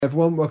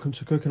Everyone, welcome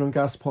to Cooking on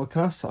Gas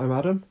podcast. I'm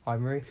Adam.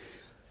 I'm Ree.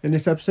 In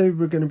this episode,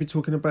 we're going to be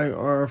talking about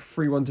our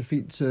 3-1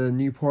 defeat to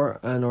Newport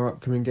and our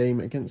upcoming game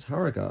against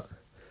Harrogate.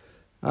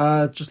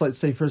 Just like to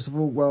say, first of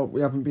all, we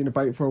haven't been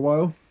about for a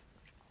while.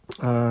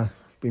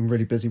 Been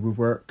really busy with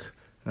work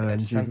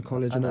and due to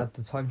college and I had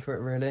the time for it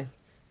really,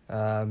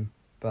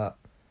 but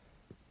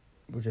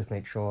we'll just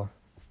make sure.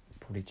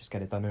 Probably just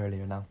get it done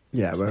earlier now.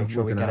 Yeah, we're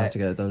going to have to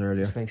get it done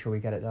earlier. Just make sure we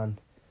get it done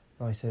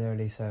nice and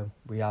early, so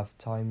we have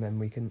time and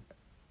we can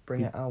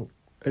bring it out.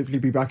 Hopefully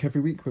be back every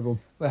week with them.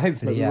 Well,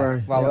 hopefully,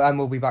 yeah. And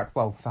we'll be back,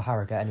 for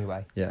Harrogate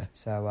anyway. Yeah.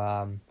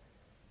 So,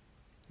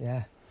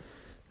 yeah.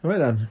 All right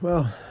then.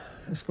 Well,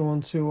 let's go on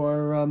to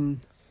our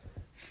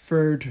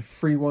third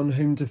 3-1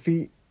 home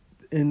defeat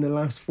in the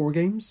last 4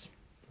 games.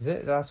 Is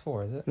it the last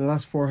 4, is it? The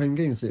last 4 home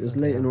games. It was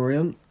Leyton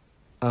Orient,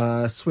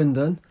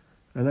 Swindon,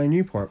 and now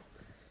Newport.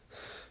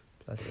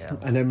 Bloody hell.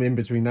 And then in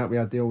between that, we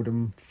had the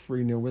Oldham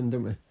 3-0 win,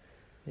 didn't we?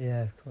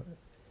 Yeah.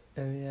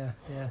 Oh, yeah.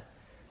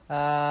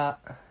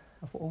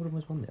 I thought Oldham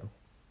was 1-0.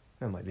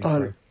 That might be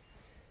 3.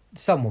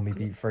 Someone we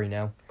beat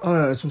 3-0. Oh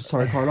no,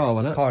 Carlisle,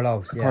 wasn't it?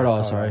 Carlisle, yeah.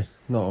 Carlisle, sorry.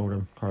 Not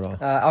Oldham, Carlisle.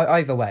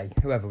 Either way,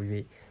 whoever we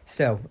beat.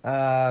 Still,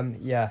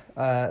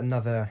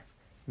 another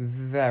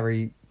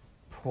very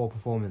poor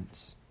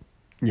performance.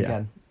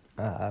 Yeah.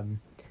 Again.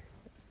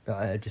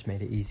 It just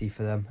made it easy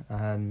for them,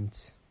 and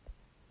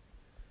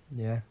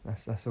yeah,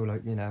 that's all. That's all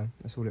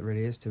it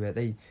really is to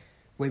it.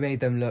 We made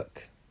them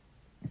look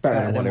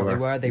better than what they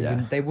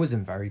were. They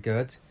wasn't very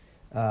good.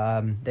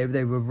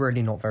 They were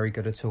really not very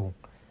good at all.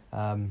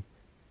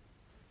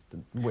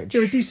 Which they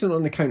were decent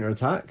on the counter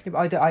attack. They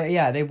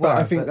were. But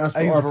I think that's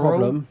our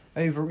problem.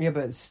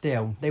 But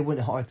still, they weren't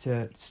hard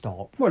to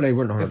stop. Well, they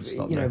weren't hard to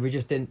stop. We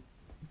just didn't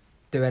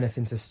do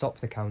anything to stop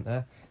the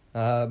counter.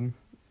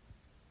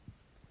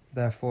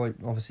 Therefore,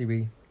 obviously,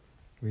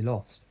 we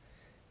lost.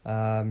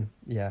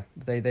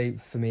 They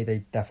for me,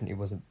 they definitely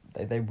wasn't.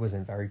 They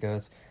wasn't very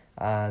good,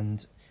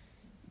 and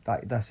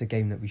that's a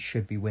game that we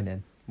should be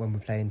winning when we're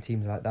playing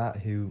teams like that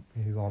who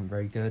aren't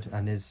very good.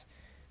 And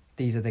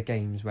these are the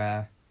games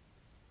where,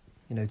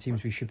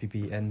 teams we should be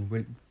beating,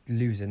 we're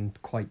losing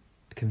quite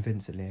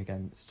convincingly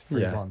against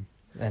 3-1,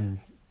 and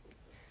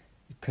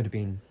it could have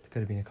been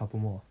a couple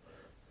more.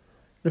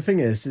 The thing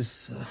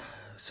is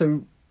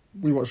so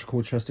we watched the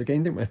Colchester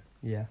game, didn't we?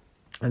 Yeah.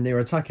 And they were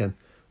attacking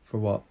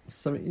for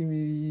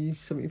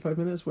 75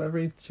 minutes, whatever,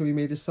 until he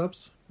made his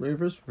subs.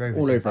 Rovers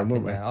all over them,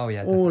 weren't we? Oh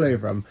yeah, all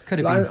over them. Could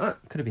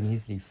have been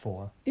easily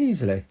 4.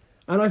 Easily.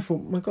 And I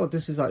thought, my God,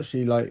 this is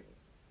actually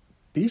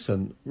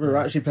decent. We're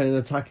actually playing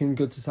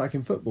good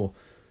attacking football.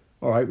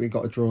 All right, we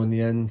got a draw in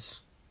the end.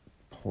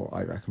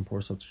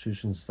 Poor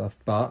substitutions and stuff.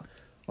 But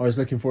I was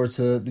looking forward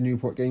to the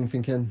Newport game,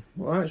 thinking,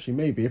 well, actually,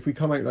 maybe if we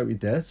come out like we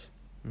did,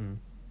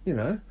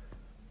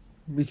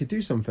 we could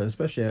do something,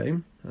 especially at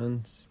him.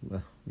 And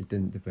we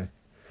didn't, did we?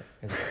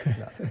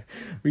 No.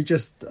 We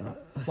just. It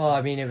was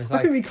like.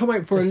 I think we come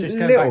out for a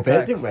little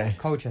bit, didn't we?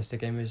 Colchester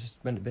game, we just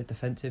went a bit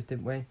defensive,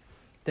 didn't we?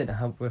 Didn't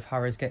help with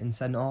Harris getting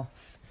sent off.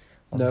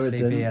 No, it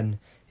didn't. Being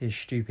his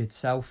stupid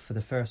self for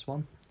the first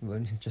one. We're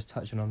just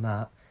touching on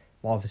that.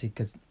 Well, obviously,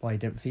 because he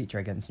didn't feature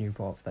against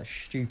Newport for that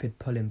stupid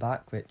pulling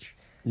back, which.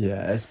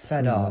 Yeah, it's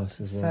fed up.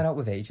 Fed up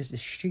with it. Just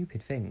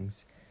stupid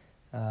things.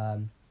 I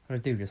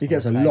do just. He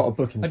gets a lot of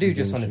bookings. I do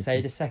just want to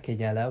say the second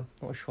yellow.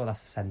 Not sure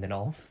that's a sending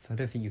off. I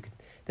don't think you could.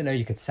 Didn't know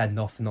you could send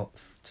off and not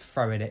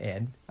throwing it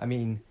in. I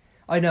mean,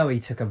 I know he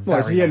took a very. Well,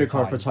 it's a yellow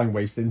card for time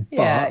wasting.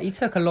 Yeah, he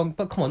took a long.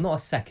 But come on, not a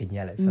second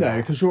yellow. No,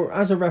 because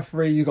as a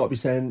referee, you got to be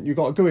saying, you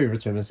got to go over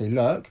to him and say,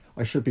 look,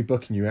 I should be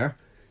booking you here.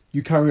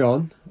 You carry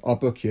on, I'll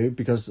book you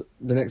because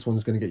the next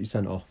one's going to get you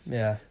sent off.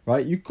 Yeah.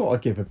 Right? You've got to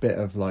give a bit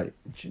of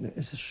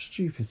it's a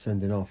stupid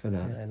sending off, isn't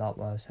it? Yeah, that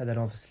was. And then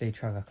obviously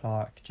Trevor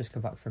Clark just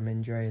come back from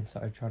injury and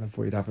started trying to.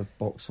 Thought he'd have a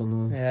box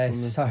on the.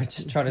 Yeah, started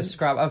just trying to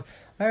scrap.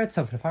 I heard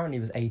something. Apparently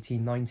he was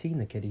 18, 19.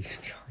 The kid he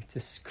tried to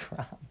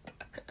scrap.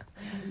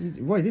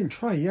 Well, he didn't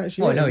try. He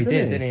actually. Oh no, he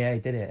did, didn't he? Yeah, he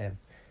did it.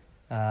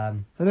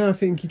 And then I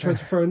think he tried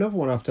to throw another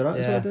one after that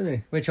as well, didn't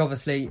he? Which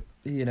obviously,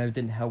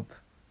 didn't help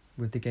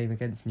with the game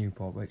against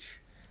Newport, which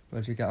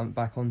we got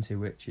back onto,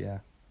 which,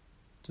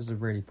 just a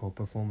really poor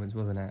performance,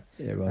 wasn't it?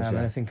 Yeah, it was, And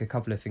I think a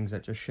couple of things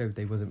that just showed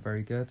they wasn't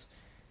very good.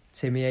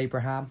 Timmy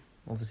Abraham,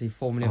 obviously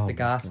formerly of the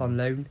Gas on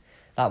loan.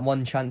 That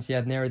one chance he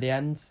had near the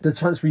end. The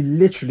chance we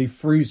literally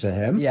threw to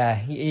him.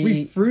 Yeah.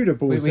 We threw the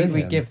ball to him.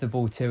 We give the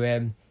ball to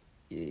him.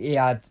 He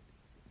had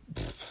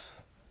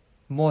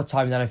more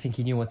time than I think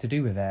he knew what to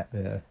do with it.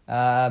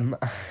 Yeah.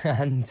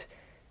 And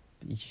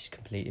he just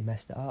completely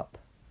messed it up.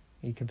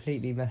 He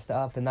completely messed it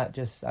up, and I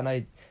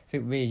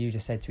think me and you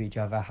just said to each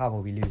other, "How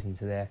are we losing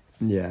to this?"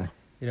 Yeah,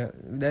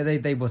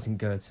 they wasn't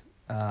good.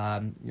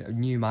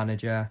 New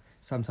manager,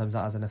 sometimes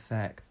that has an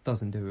effect.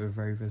 Doesn't do it with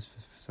Rovers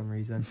for some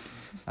reason.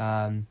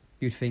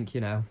 You'd think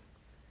it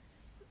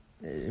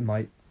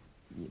might,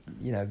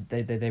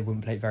 they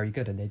wouldn't play very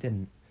good, and they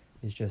didn't.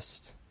 It's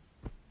just,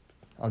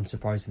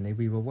 unsurprisingly,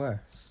 we were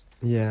worse.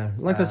 Yeah,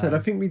 like I said, I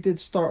think we did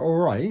start all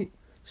right.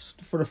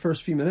 For the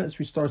first few minutes,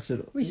 we started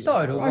all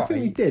right. I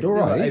think we did all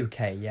right.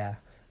 Okay, yeah.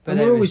 But and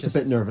then we're it was always just, a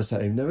bit nervous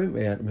at home, though, aren't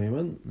we, at the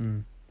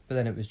moment? But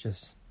then it was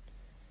just,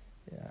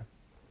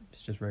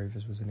 it's just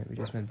Rovers, wasn't it? We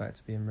just went back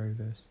to being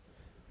Rovers,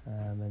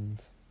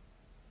 and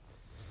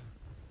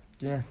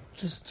yeah,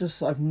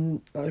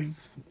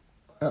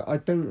 I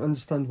don't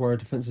understand why our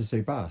defence is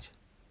so bad.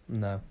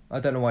 no, I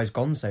don't know why it's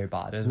gone so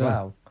bad as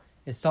well.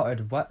 It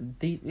started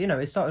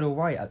it started all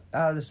right at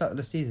the start of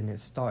the season. It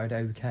started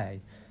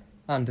okay.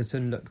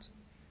 Anderton looked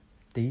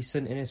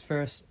decent in his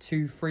first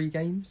 2-3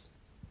 games.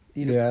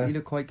 He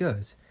looked quite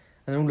good,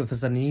 and all of a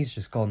sudden he's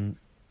just gone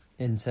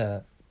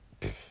into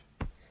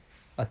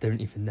I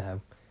don't even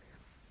know.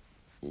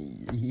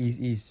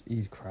 He's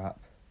crap.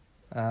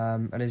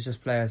 And it's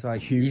just players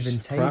like Hughes, even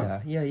Taylor.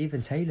 crap. Yeah,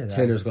 even Taylor.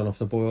 Taylor's gone off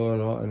the boil a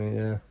lot,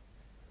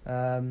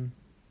 and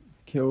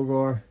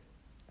Kilgore.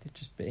 He's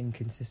just a bit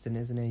inconsistent,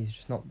 isn't he? He's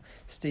just not.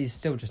 He's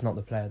still just not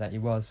the player that he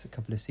was a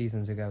couple of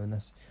seasons ago, and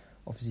that's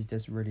obviously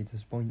just really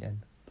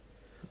disappointing.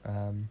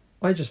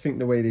 I just think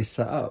the way they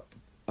set up,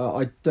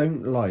 I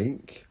don't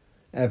like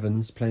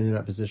Evans playing in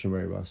that position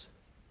where he was.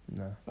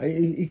 No,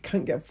 he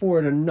can't get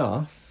forward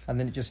enough. and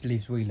then it just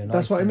leaves Whelan.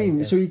 That's what I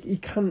mean. So he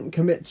can't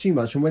commit too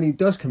much, and when he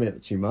does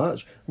commit too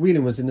much,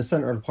 Whelan was in the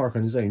centre of the park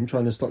on his own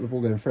trying to stop the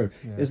ball going through.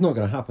 Yeah. It's not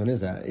going to happen,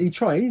 is it? He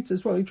tried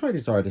as well. He tried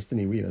his hardest,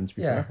 didn't he, Whelan? To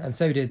be fair. And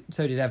so did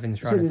Evans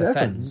trying to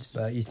defend,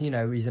 but he's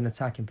an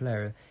attacking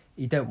player.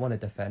 He don't want to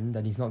defend,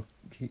 and he's not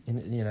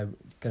going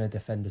to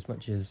defend as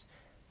much as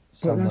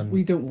someone. But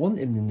we don't want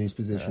him in those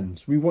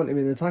positions. Yeah. We want him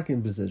in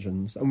attacking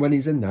positions, and when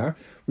he's in there,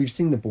 we've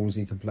seen the balls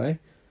he can play.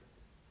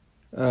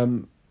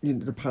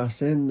 The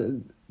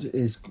passing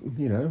is,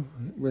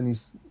 when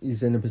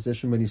he's in a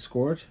position when he's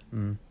scored.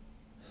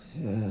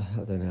 Yeah,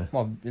 I don't know.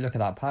 Well, you look at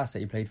that pass that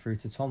he played through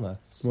to Thomas.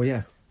 Well,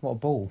 yeah. What a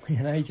ball! He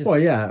just. Well,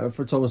 yeah,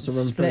 for Thomas to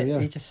run through. Yeah.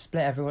 He just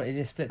split everyone. He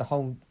just split the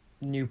whole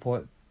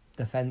Newport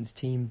defence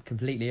team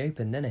completely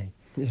open, didn't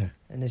he? Yeah.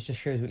 And this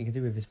just shows what he can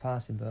do with his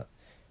passing, but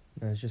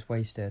it's just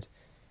wasted.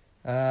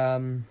 We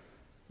can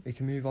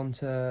move on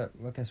to.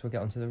 I guess we'll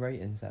get onto the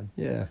ratings then.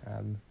 Yeah.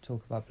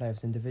 Talk about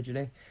players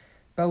individually.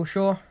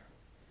 Belshaw,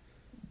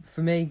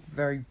 for me,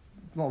 a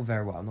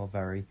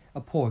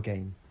poor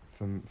game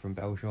from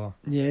Belshaw.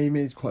 Yeah, he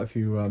made quite a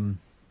few. It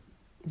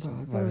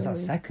was that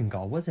second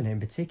goal, wasn't it, in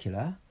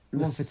particular? The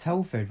one for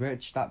Telford,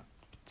 which that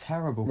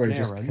terrible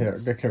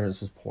clearance. The clearance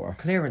was poor.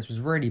 Clearance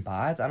was really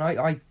bad, and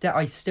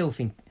I still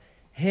think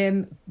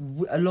him,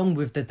 along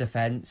with the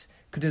defence,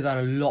 could have done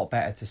a lot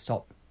better to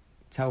stop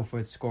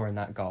Telford scoring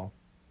that goal.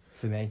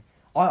 For me,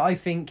 I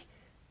think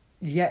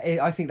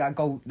that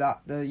goal,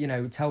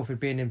 Telford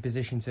being in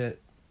position to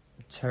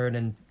turn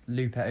and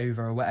loop it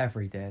over or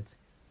whatever he did,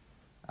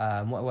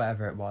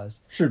 whatever it was,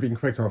 should have been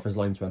quicker off his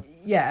linesman.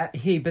 Yeah,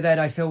 but then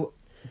I feel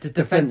the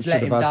defence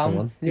let him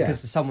down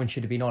because someone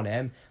should have been on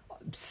him.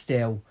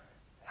 Still,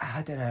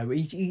 I don't know.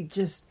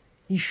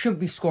 He shouldn't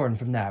be scoring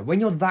from there. When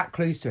you're that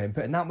close to him,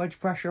 putting that much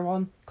pressure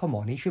on, come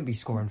on, he should be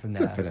scoring from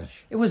there. Good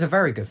finish. It was a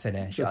very good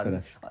finish. Good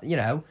finish.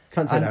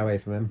 Can't take that away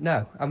from him.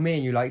 No, and me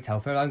and you like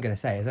Telford. I'm going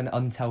to say it's an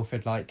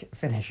un-Telford-like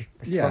finish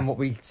from what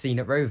we've seen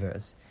at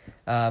Rovers.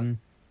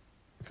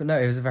 But no,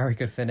 it was a very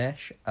good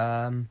finish.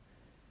 But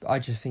I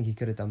just think he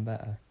could have done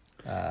better.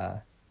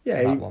 For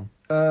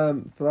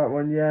that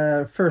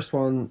one, first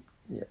one,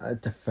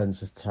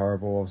 defence is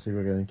terrible. Obviously,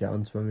 we're going to get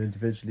onto them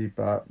individually,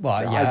 but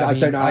I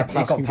don't know how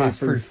it got passed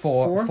through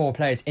four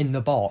players in the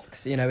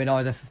box. In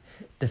either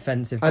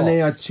defensive box. And they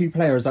had two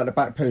players at the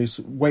back post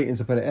waiting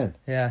to put it in.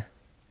 Yeah,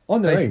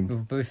 on their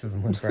own. Both of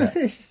them went for it.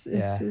 It's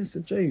a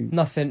joke.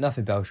 Nothing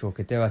Belshaw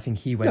could do. I think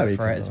he went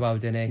for it as well,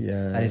 didn't he?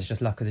 Yeah. And it's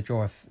just luck of the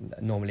draw.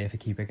 Normally, if a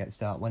keeper gets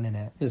that one in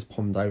it, it's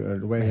palmed out of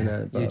the way in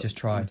it. You just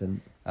tried.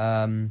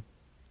 And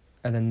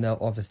then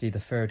obviously the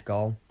third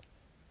goal.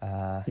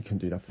 You can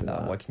do nothing.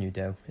 What can you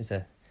do? It's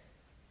a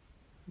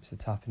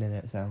tapping in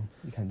it, so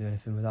you can't do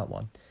anything with that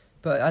one.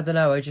 But I don't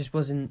know. It just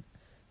wasn't.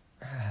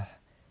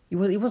 He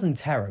wasn't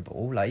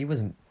terrible. Like, he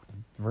wasn't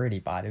really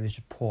bad. It was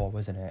just poor,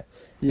 wasn't it?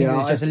 Yeah, it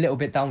was just a little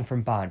bit down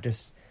from bad.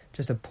 Just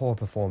a poor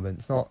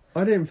performance.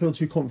 I didn't feel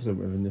too confident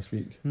with him this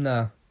week.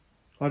 No.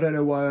 I don't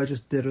know why. I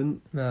just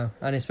didn't. No,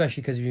 and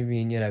especially because you've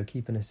been,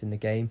 keeping us in the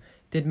game.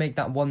 Did make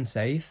that one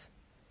save.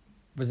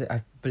 Was it?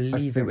 I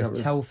believe it was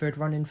Telford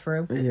running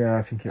through. Yeah,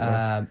 I think it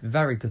was.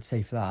 Very good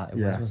save for that. It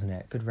was, wasn't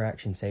it? Good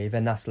reaction save,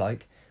 and that's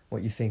like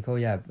what you think. Oh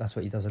yeah, that's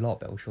what he does a lot.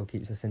 Belshaw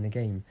keeps us in the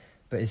game,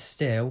 but it's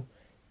still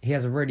he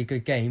has a really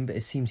good game. But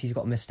it seems he's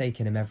got a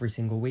mistake in him every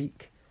single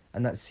week,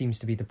 and that seems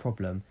to be the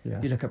problem.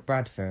 Yeah. You look at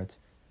Bradford,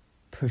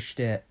 pushed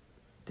it.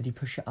 Did he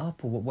push it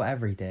up or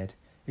whatever he did?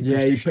 He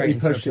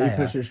pushed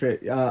it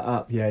straight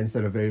up,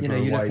 instead of over.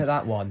 You look at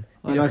that one.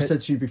 And I've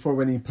said to you before,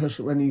 when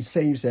he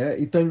saves it,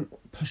 he don't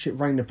push it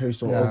round the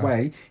post or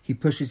away. He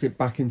pushes it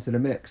back into the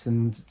mix,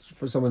 and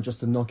for someone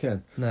just to knock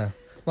in. No,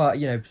 well,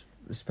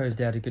 suppose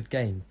they had a good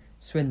game.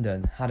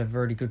 Swindon had a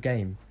really good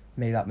game.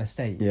 Made that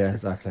mistake. Yeah,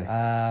 exactly.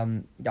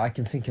 I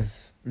can think of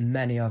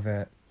many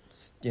other,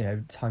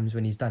 times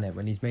when he's done it,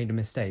 when he's made a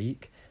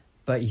mistake,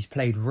 but he's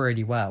played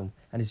really well,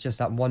 and it's just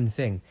that one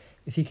thing.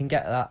 If he can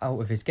get that out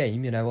of his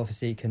game,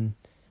 obviously he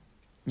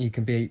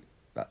can be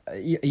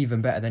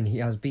even better than he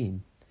has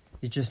been.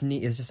 You just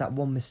need. It's just that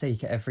one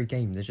mistake at every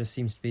game that just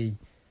seems to be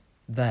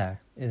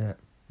there, isn't it?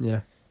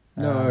 Yeah.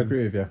 No, I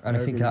agree with you. And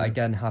I think that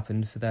again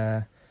happened for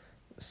their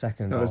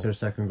second goal. That was their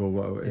second goal.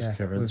 What was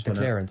clearance? With the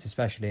clearance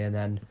especially, and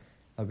then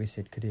like we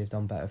said, could he have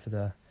done better for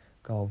the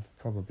goal?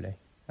 Probably.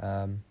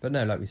 But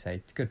no, like we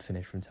say, good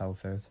finish from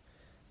Telford.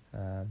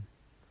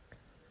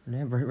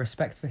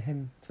 Respect for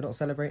him for not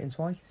celebrating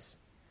twice.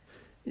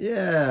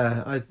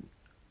 Yeah,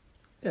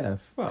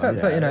 but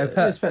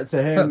respect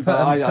to him. But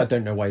I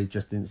don't know why he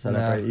just didn't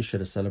celebrate. No. He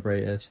should have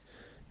celebrated.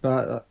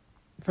 But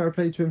fair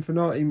play to him for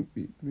not.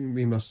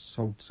 We must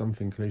hold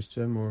something close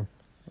to him, or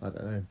I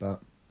don't know.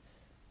 But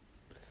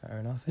fair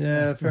enough.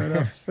 Yeah, fair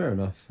enough. Fair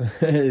enough.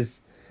 It is.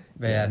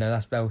 But yeah, no,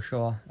 that's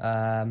Belshaw.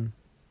 I'm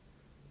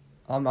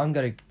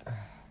gonna.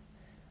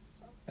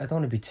 I don't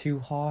want to be too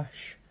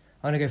harsh.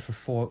 I'm gonna go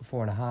for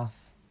 4.5.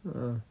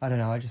 I don't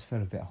know. I just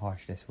feel a bit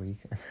harsh this week.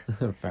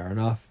 Fair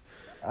enough.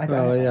 I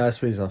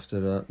suppose after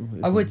that,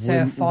 I would say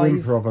a 5.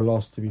 Whimper of a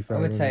loss, to be fair. I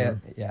would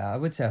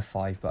say a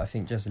 5, but I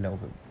think just a little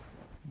bit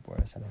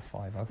worse than a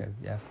 5. I'll go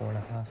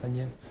 4.5. And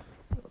you?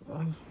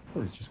 I'm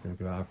probably just going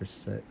to go average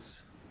 6.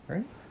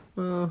 Right?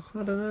 Well,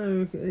 I don't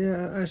know.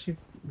 Yeah, actually,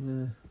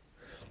 yeah.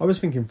 I was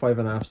thinking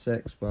 5.5,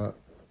 6, but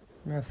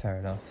yeah, fair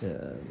enough.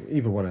 Yeah,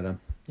 either one of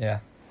them. Yeah.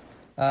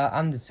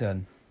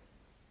 Anderton.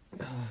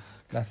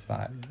 Left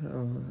back. Oh,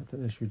 I don't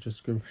know. Should we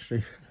just go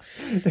straight?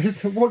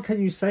 What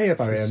can you say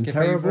about him?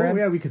 Terrible. Him?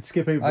 Yeah, we could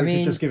skip over. We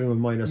could just give him a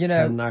minus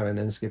 10 now and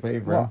then skip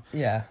over him.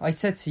 Yeah, I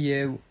said to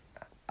you,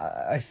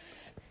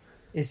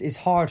 it's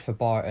hard for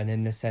Barton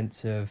in the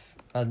sense of,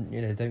 don't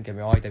get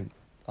me wrong,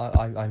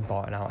 I'm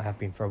Barton out. I have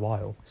been for a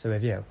while. So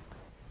have you?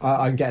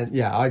 I'm getting.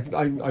 Yeah,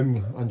 I'm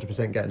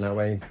 100% getting that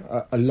way.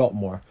 A lot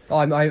more.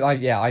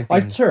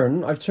 I've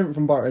turned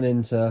from Barton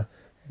into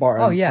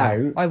Barton. Oh yeah,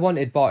 out. I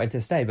wanted Barton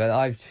to stay, but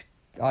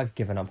I've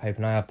given up hope,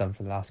 and I have done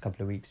for the last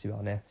couple of weeks, to be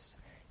honest.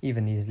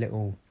 Even these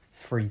little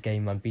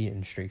 3-game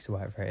unbeaten streaks or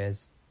whatever it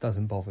is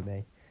doesn't bother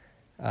me.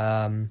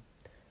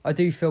 I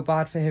do feel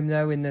bad for him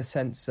though, in the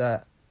sense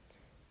that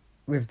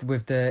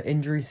with the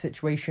injury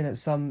situation at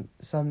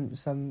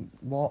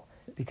somewhat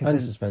because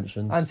and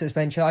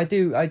suspension. I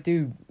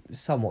do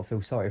somewhat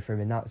feel sorry for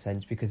him in that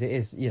sense, because it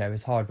is,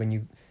 it's hard when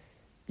you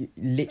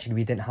literally,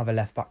 we didn't have a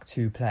left back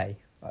to play.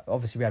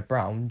 Obviously we had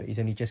Brown, but he's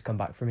only just come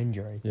back from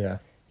injury. Yeah.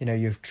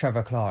 You have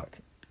Trevor Clark.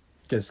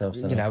 Good self.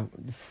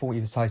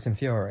 40 was Tyson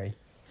Fury.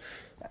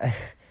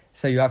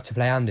 So you have to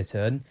play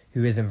Anderton,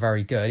 who isn't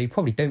very good. He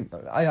probably don't.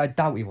 I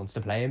doubt he wants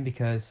to play him,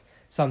 because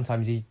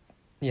sometimes he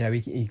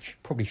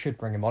probably should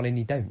bring him on and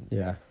he don't.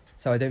 Yeah.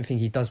 So I don't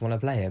think he does want to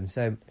play him.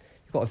 So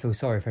you've got to feel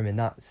sorry for him in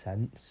that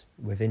sense,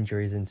 with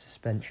injuries and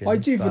suspensions. I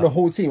do for the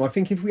whole team. I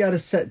think if we had a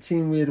set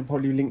team, we'd have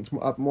probably linked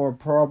up more.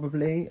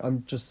 Probably.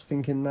 I'm just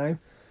thinking now,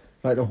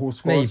 like the whole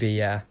squad. Maybe,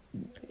 yeah.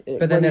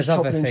 But then there's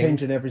other things.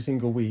 Changing every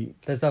single week.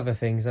 There's other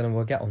things, and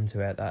we'll get onto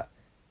it, that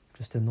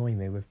just annoy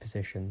me with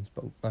positions.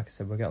 But like I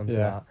said, we'll get onto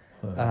that.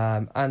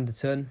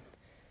 Anderton,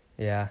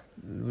 yeah.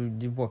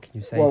 What can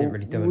you say? Well, he didn't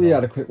really do it. We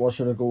had a quick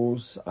watch of the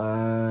goals,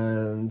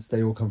 and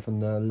they all come from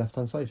the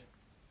left-hand side.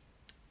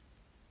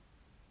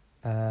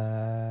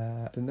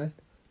 Didn't they?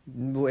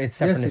 Well, it's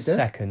from the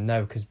second,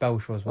 no, because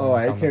Belshaw's one. Oh,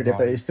 I cleared it,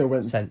 but it still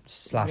went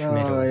 /middle.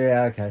 Oh,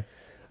 yeah, okay.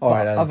 All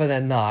right. Other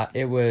than that,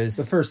 it was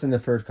the first and the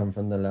third come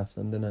from the left,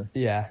 then, didn't it?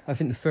 Yeah, I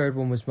think the third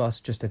one was us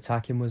just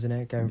attacking, wasn't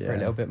it? Going for a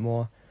little bit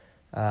more.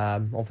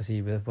 Obviously,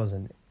 it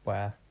wasn't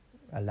where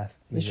a left.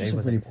 He's just a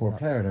really poor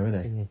player, though,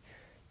 isn't he?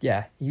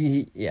 Yeah,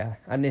 yeah,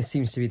 and this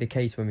seems to be the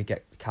case when we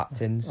get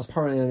captains.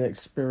 Apparently, an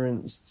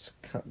experienced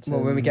captain.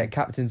 Well, when we get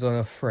captains on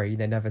a free,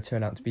 they never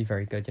turn out to be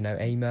very good.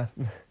 Aimer.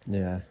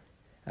 Yeah.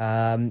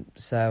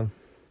 So,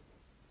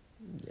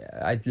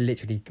 yeah, I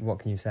literally, what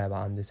can you say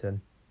about Anderson?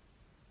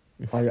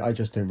 I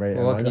just don't rate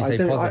him. What can you say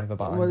positive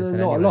about Anderson?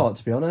 Not a lot,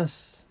 to be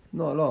honest.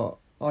 Not a lot.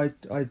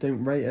 I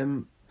don't rate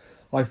him.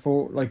 I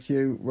thought, like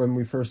you, when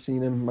we first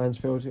seen him,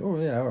 Mansfield, oh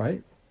yeah, all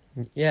right.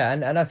 Yeah,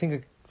 and I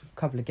think a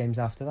couple of games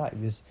after that,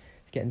 he was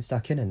getting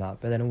stuck in that.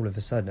 But then all of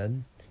a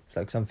sudden, it's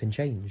like something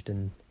changed.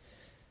 And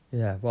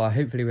yeah, well,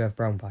 hopefully we have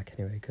Brown back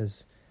anyway,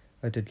 because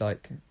I did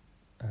like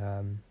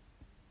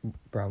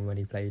Brown when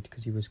he played,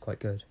 because he was quite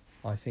good,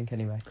 I think,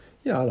 anyway.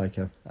 Yeah, I like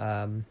him.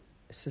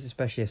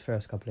 Especially his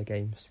first couple of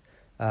games.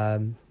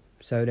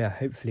 So yeah,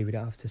 hopefully we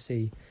don't have to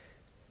see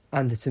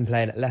Anderton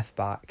playing at left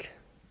back,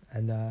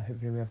 and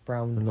hopefully we have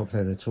Brown. I'm not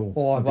playing at all.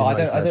 Or well, I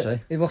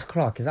don't. It was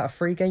Clark. Is that a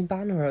 3-game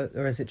ban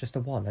or is it just a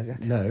 1?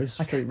 No, it's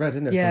straight red,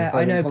 isn't it? Yeah,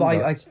 I know, but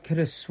I could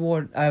have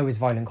sworn. Oh, it's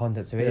violent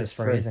conduct, so it is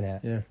 3, isn't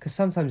it? Yeah. Because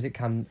sometimes it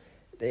can.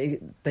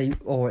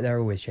 They're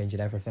always changing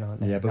everything,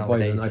 aren't they? Yeah, but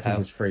violent, I think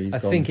it's 3. I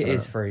think it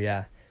is 3.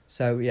 Yeah.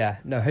 So yeah,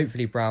 no,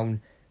 hopefully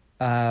Brown.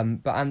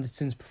 But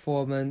Anderton's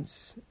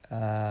performance,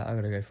 I'm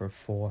gonna go for a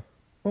 4.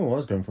 Oh, I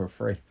was going for a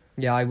 3.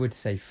 Yeah, I would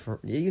say 3.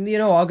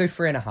 I'll go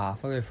 3.5. I'll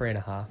go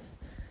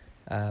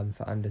 3.5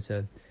 for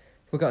Anderton.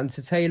 We'll get on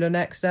to Taylor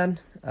next then.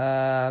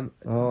 Don't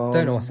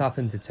know what's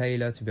happened to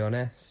Taylor, to be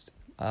honest.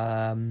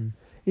 To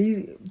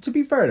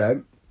be fair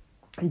though,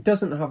 he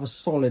doesn't have a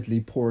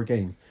solidly poor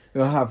game.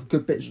 He'll have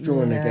good bits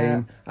during the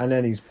game, and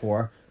then he's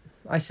poor.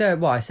 I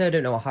said I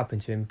don't know what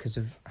happened to him because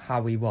of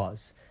how he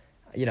was,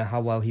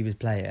 how well he was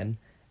playing,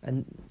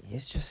 and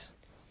he's just.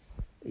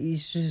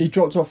 He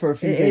dropped off for a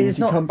few games.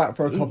 He come back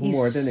for a couple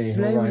more, didn't he? He's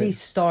slowly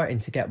starting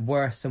to get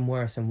worse and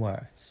worse and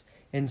worse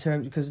in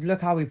terms because look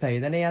how he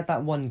played. Then he had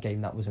that one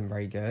game that wasn't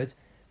very good,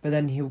 but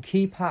then he'll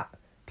keep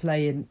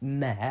playing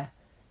meh,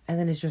 and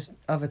then it's just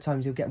other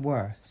times he'll get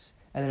worse,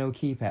 and then he'll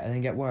keep it and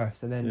then get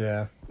worse, and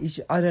then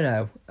I don't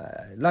know.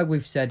 Like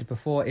we've said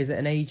before, is it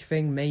an age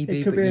thing? Maybe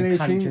it could be an age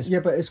thing. Yeah,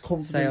 but it's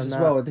confidence as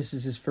well. This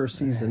is his first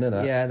season, isn't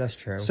it? Yeah, that's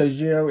true. So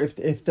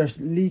if there's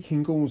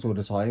leaking goals all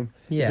the time,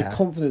 it's a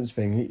confidence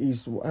thing.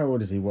 He's how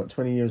old is he?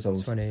 20 years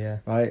old? 20, yeah.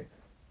 Right.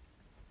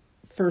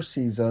 First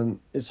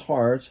season, it's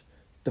hard.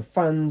 The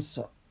fans,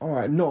 all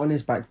right, not on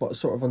his back, but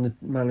sort of on the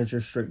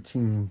manager stroke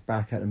team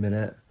back at the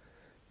minute.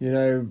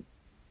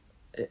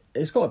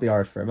 It's got to be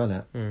hard for him,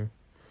 hasn't it? Mm.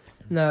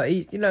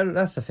 No,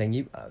 that's the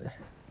thing.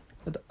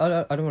 I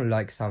don't want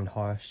to sound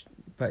harsh,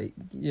 but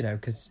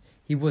because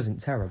he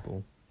wasn't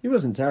terrible. He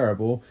wasn't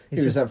terrible.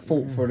 He was at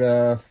fault for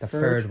the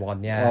third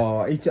one. Yeah.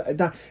 Oh,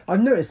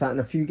 I've noticed that in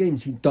a few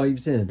games he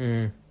dives in.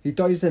 Mm. He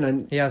dives in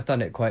and he has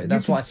done it quite.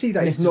 That's why see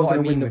that he's not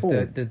going to win the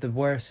ball. The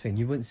worst thing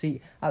you wouldn't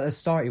see at the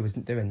start. He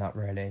wasn't doing that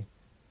really.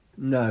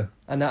 No.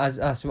 And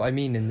that's what I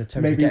mean in the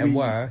terms of getting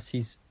worse.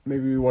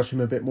 Maybe we watch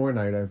him a bit more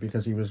now though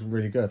because he was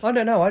really good. I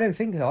don't know. I don't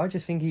think so. I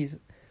just think he's.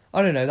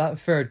 I don't know that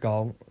third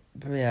goal.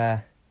 But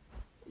yeah.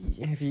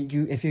 If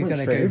you're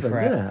gonna go for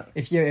it,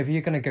 if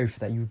you're gonna go for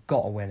that, you've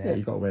got to win it. Yeah,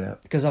 you got to win it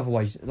because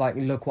otherwise,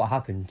 look what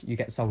happened. You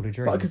get sold a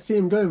dream. But I could see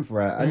him going for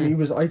it, and he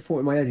was. I thought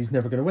in my head he's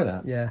never going to win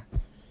it. Yeah,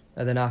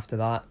 and then after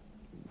that,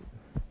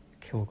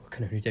 Kilgore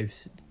can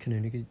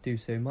only do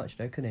so much,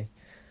 though, can he?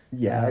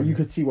 Yeah, you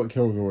could see what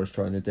Kilgore was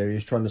trying to do. He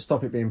was trying to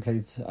stop it being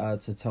played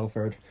to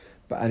Telford,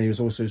 and he was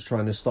also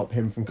trying to stop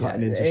him from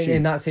cutting into shoot.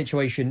 In that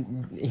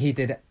situation, he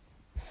did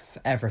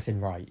everything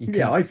right.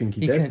 I think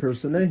he did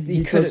personally.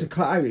 He tried to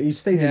cut out. He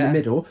stayed in the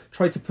middle,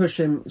 tried to push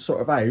him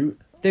sort of out.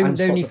 The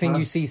only thing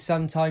you see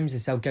sometimes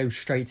is they'll go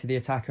straight to the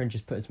attacker and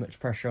just put as much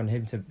pressure on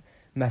him to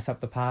mess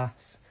up the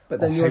pass. But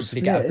then you're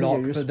split, get a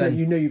block. But then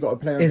you've got a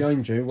player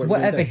behind you.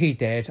 Whatever he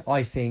did,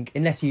 I think,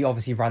 unless he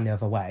obviously ran the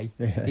other way,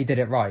 he did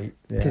it right.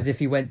 Because if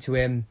he went to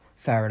him,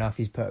 fair enough,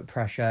 he's put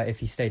pressure. If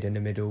he stayed in the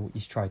middle,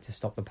 he's tried to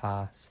stop the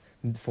pass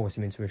and force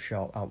him into a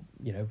shot out,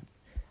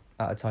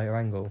 at a tighter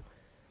angle.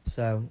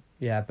 So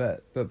yeah,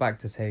 but back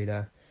to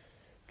Taylor,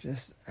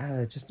 just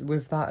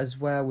with that as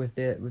well, with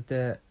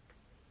the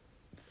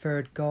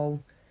third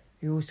goal,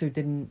 he also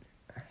didn't.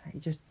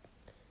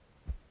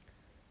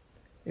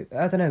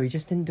 I don't know. He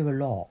just didn't do a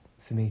lot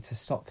for me to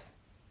stop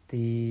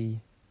the.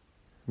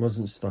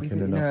 Wasn't stuck in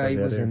enough. No, he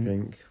wasn't. I don't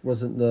think.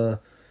 Wasn't the,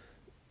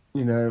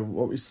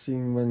 what we've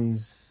seen when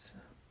he's.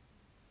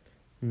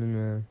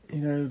 No.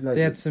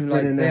 They had some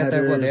they had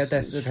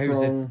their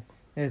supposed.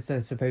 It's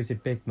a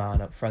supposed big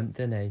man up front,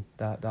 didn't he?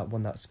 That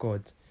one that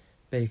scored,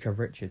 Baker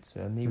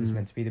Richardson. He was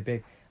meant to be the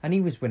big, and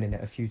he was winning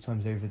it a few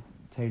times over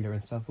Taylor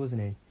and stuff,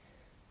 wasn't he?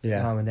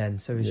 Yeah. Now and then,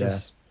 so it's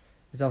just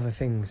there's other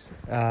things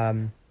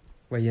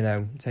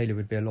where Taylor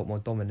would be a lot more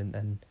dominant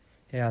than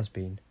he has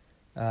been.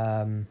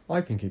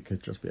 I think it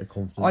could just be a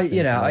confidence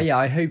thing.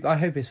 I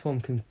hope his form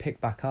can pick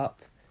back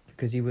up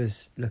because he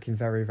was looking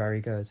very,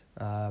 very good.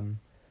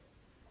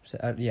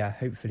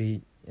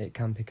 Hopefully it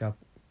can pick up.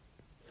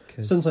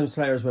 Sometimes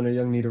players when they're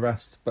young need a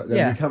rest, but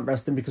then we can't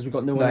rest them because we've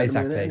got no one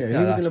exactly. Who are we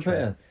going to put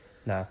in?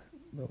 No,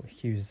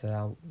 Hughes is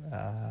out.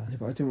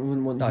 But I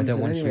don't want Hughes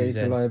in anyway. He's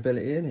a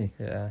liability, isn't he?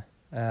 Yeah.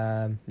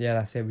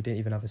 That's it. We didn't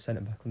even have a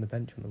centre back on the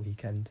bench on the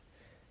weekend.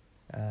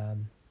 I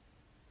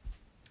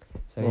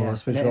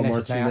suppose you're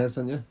Martinez,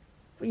 aren't you?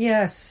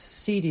 Yeah,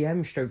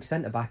 CDM stroke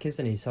centre back,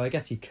 isn't he? So I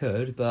guess he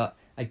could, but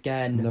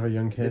again, another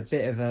young kid, a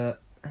bit of a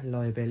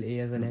liability,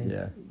 isn't he?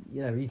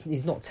 Yeah.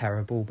 He's not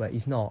terrible, but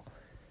he's not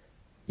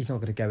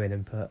going to go in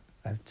and put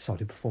a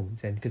solid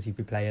performance in because he'd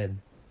be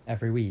playing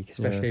every week,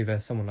 especially over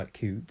someone like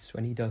Coots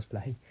when he does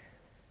play.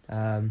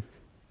 I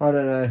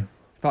don't know.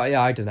 But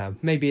yeah, I don't know.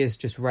 Maybe it's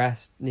just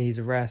rest, needs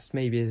a rest.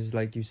 Maybe it's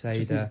like you say,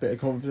 just needs a bit of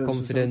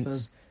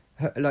confidence.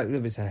 Like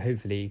we said,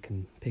 hopefully he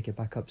can pick it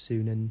back up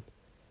soon and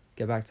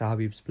get back to how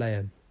he was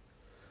playing.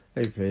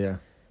 Hopefully, yeah.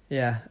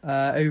 Yeah.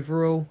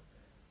 Overall,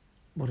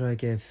 what did I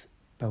give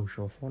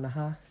Belshaw?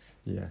 4.5?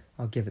 Yeah.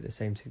 I'll give it the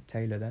same to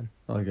Taylor then.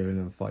 I'll give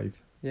him a 5.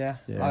 Yeah.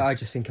 I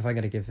just think if I'm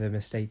going to give a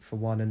mistake for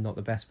one and not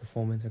the best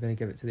performance, I'm going to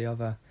give it to the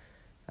other.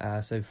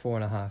 So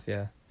 4.5,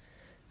 yeah.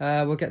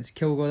 We'll get to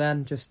Kilgore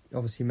then, just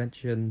obviously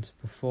mentioned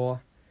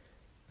before.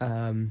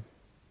 It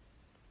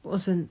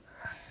wasn't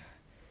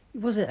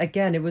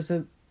again, it was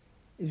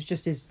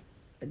just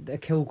a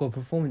Kilgore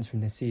performance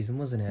from this season,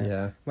 wasn't it?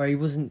 Yeah. Where he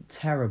wasn't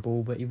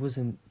terrible, but he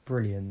wasn't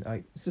brilliant.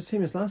 It's the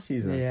same as last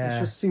season. Yeah.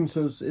 It just seems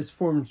to his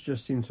form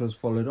just seems to have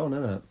followed on,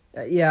 isn't it?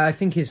 Yeah, I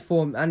think his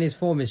form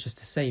is just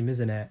the same,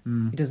 isn't it?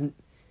 He doesn't,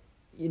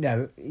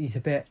 he's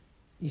a bit.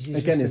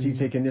 Is he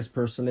taking this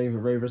personally, a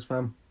Rovers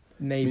fan?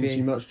 Maybe. Means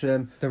too much to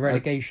him. The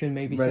relegation,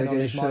 maybe sitting on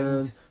his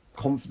mind.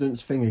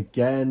 Confidence thing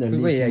again.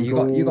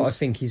 You got to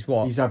think he's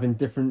what? He's having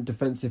different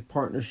defensive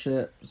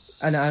partnerships.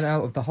 And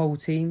out of the whole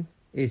team,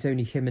 it's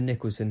only him and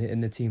Nicholson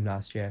in the team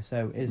last year.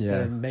 So is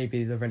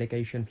maybe the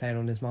relegation playing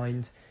on his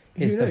mind?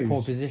 Is the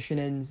poor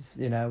positioning?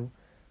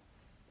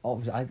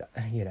 Obviously,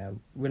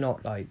 we're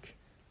not like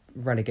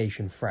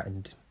relegation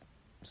threatened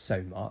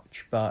so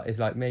much, but it's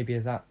like maybe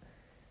is that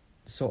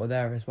sort of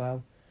there as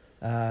well?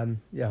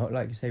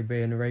 Like you say,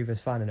 being a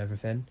Ravens fan and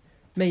everything,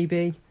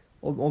 maybe,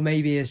 or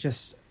maybe it's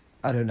just,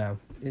 I don't know.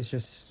 It's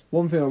just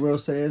one thing I will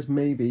say is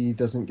maybe he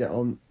doesn't get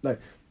on,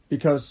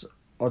 because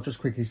I'll just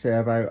quickly say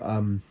about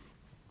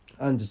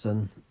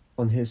Anderson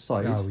on his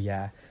side. Oh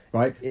yeah,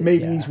 right.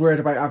 Maybe he's worried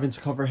about having to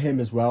cover him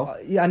as well.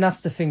 And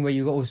that's the thing where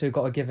you also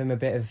got to give him a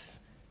bit of,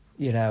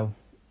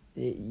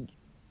 and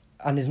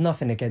there's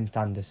nothing against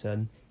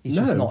Anderson. He's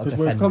just not a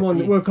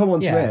defender. We'll come on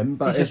to him,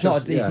 but he's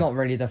he's not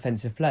really a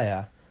defensive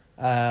player.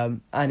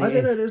 And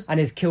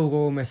his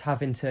Kilgore almost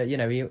having to,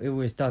 he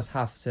always does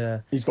have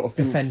to. He's got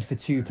to defend for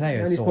two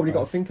players. And he's probably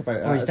got to think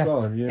about that as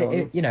well.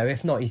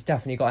 If not, he's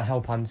definitely got to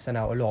help Anderson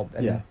out a lot.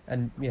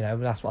 And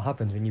that's what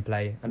happens when you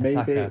play an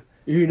attacker.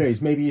 Who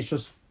knows? Maybe he's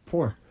just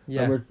poor.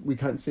 Yeah, and we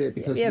can't see it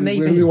because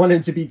maybe we want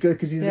him to be good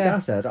because he's a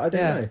gas head. I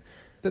don't know.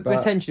 But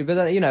potentially,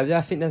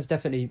 I think there's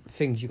definitely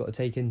things you've got to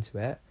take into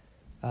it.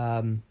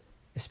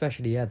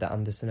 Especially that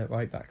Anderson at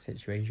right back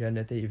situation.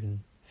 I didn't even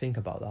think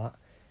about that.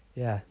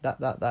 Yeah, that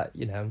I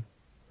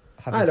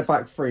had a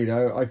back three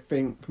though. I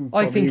think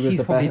he's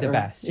probably the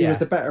best. He was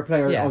the better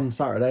player on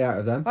Saturday out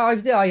of them. Out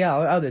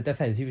of the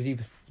defence, he was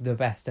the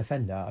best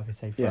defender, I would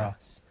say, for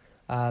us.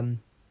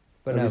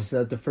 But no,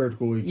 the third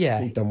goal,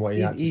 he'd done what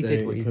he had to do. He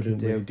did what he couldn't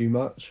really do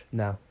much.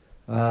 No,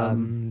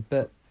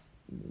 but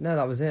no,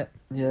 that was it.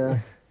 Yeah,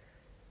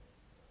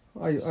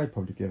 I'd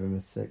probably give him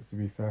a 6. To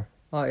be fair,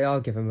 I'll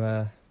give him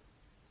a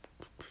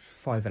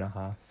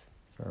 5.5.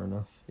 Fair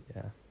enough.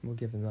 Yeah, we'll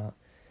give him that.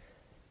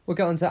 We'll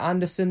get on to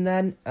Anderson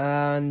then,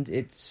 and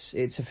it's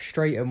a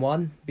frustrating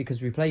one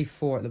because we play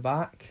 4 at the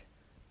back,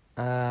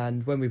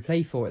 and when we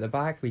play 4 at the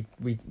back,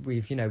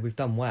 we've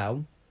done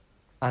well,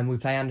 and we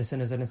play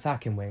Anderson as an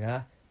attacking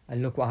winger,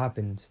 and look what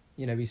happened.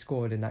 He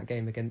scored in that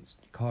game against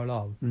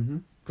Carlisle. Mm-hmm.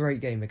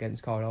 Great game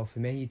against Carlisle for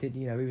me. He did,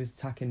 he was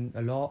attacking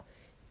a lot.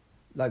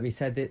 Like we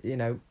said,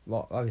 that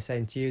what I was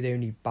saying to you, the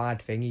only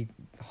bad thing, he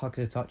hugs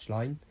the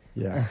touchline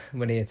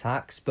when he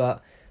attacks,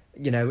 but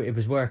it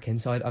was working,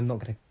 so I'm not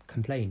going to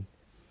complain.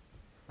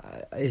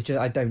 It's just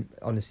I don't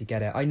honestly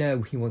get it. I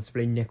know he wants to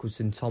play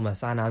Nicholson,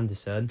 Thomas, and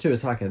Anderson. 2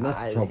 attacking.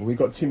 That's the trouble. We've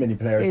got too many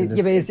players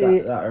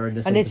that are in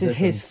the same and this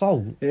position. is his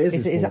fault.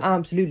 It's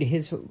absolutely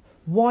his fault.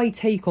 Why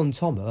take on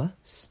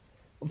Thomas?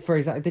 For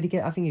example, did he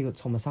get? I think he got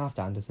Thomas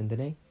after Anderson, did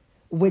he?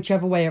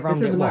 Whichever way around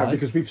it doesn't matter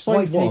because we've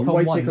signed one.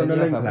 Why take on a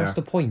lone player? What's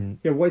the point?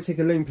 Yeah, why take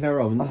a lone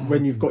player on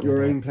when you've got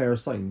your own player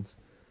signed?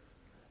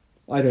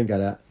 I don't get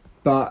it.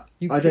 But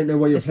I don't know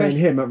why you're playing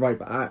him at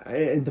right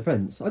in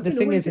defence. The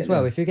thing is, as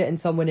well, if you're getting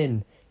someone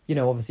in,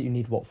 obviously you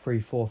need 3,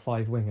 4,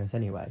 5 wingers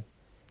anyway.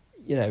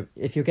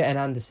 If you're getting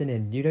Anderson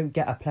in, you don't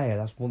get a player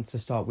that wants to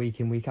start week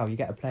in, week out. You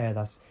get a player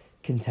that's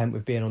content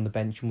with being on the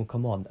bench and will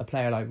come on. A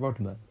player like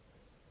Rodman,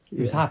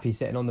 who's happy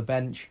sitting on the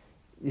bench,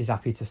 is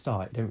happy to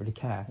start. Don't really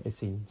care, it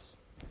seems.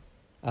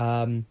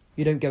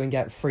 You don't go and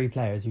get 3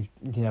 players who,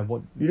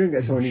 You don't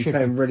get someone who's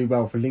playing really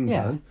well for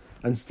Lincoln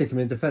and stick him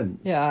in defence.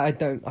 Yeah, I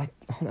don't.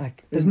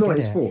 It's not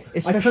his fault.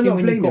 Especially I cannot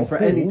when blame you've got him for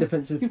any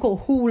defensive. You've got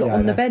Hall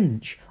on the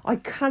bench. I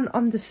can't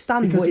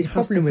understand because what his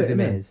problem with him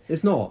is.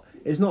 It's not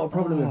a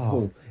problem with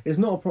Hall. It's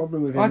not a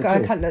problem with him at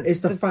all.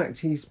 It's the fact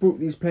he's brought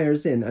these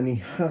players in and he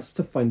has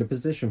to find a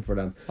position for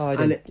them,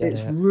 and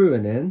it's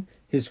ruining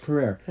his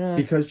career. Yeah.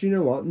 Because you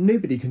know what?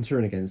 Nobody can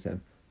turn against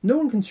him. No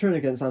one can turn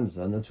against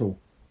Anderson at all,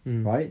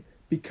 right?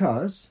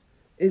 Because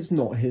it's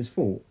not his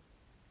fault.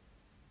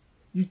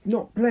 You're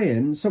not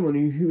playing someone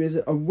who is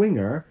a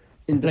winger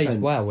in defence. He plays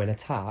well in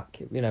attack.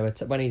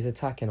 When he's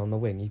attacking on the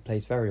wing, he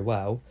plays very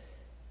well.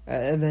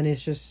 And then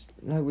it's just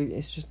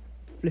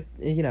obviously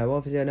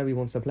I know he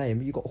wants to play him,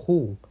 but you got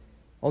Hall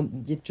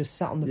on. You just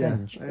sat on the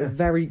bench.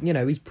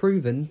 Yeah. He's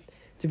proven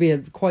to be a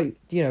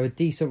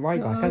decent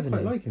right back, hasn't he?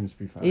 I quite like him, to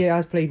be fair. He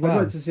has played well.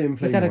 I'd like to see him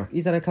play more.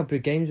 He's had a couple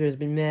of games where it's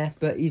been meh,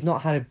 but he's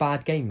not had a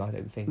bad game. I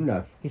don't think.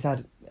 No, he's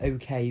had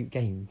okay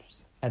games.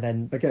 And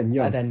then again,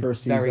 young, and then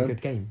first very season.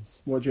 good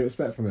games. What do you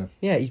expect from him?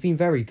 Yeah, he's been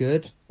very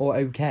good or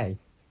okay.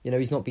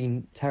 He's not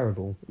been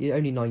terrible. He's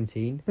only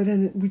 19. But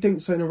then we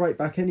don't sign a right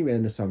back anyway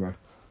in the summer.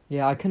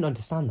 Yeah, I couldn't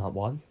understand that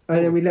one.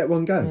 And then we let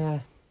one go. Yeah,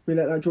 we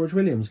let that George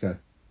Williams go.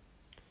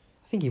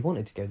 I think he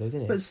wanted to go though,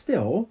 didn't he? But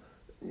still,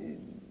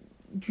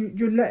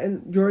 you're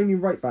letting your only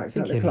right back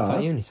at the club.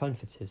 He only signed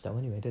for Tisdale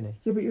anyway, didn't he?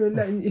 Yeah, but you're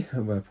letting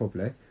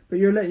probably. But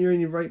you're letting your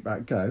only right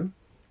back go,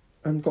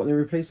 and got no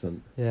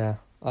replacement. Yeah,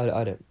 I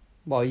don't.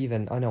 Well,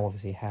 even I know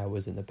obviously Hare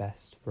wasn't the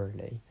best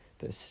really,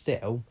 but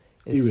still,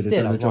 it's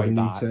still a right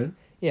back.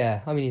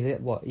 Yeah, I mean he's at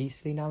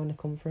Eastleigh now in the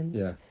conference.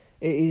 Yeah,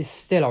 it is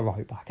still a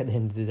right back at the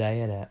end of the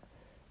day, isn't it?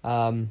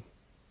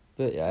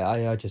 But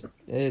I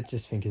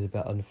just think it's a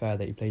bit unfair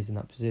that he plays in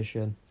that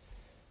position.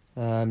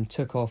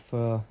 Took off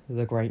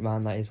the great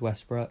man that is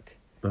Westbrook.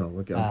 Oh,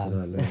 we'll get on to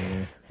that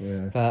later.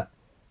 Yeah, but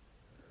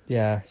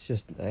Yeah, it's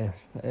just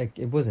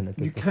it wasn't a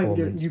good You can't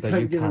performance. give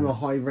but you him a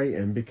high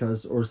rating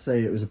or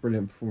say it was a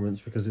brilliant performance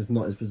because it's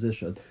not his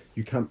position.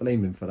 You can't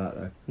blame him for that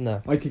though.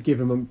 No. I could give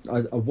him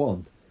a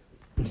 1,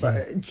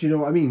 but do you know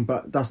what I mean?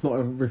 But that's not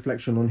a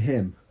reflection on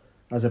him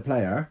as a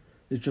player.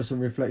 It's just a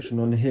reflection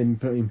on him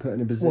put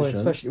in a position. Well,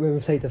 especially when we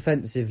play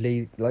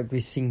defensively, like we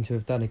seem to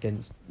have done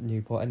against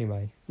Newport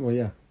anyway. Well,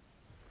 yeah.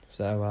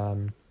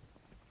 So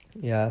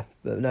yeah,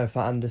 but no, for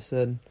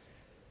Anderson,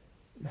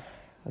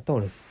 I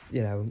don't want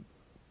to,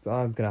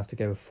 I'm gonna have to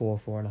go with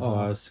 4.5. Oh,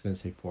 I was going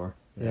to say 4.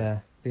 Yeah,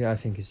 I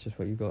think it's just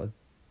what you've got to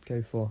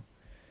go for.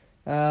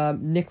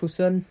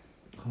 Nicholson,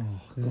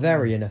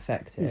 very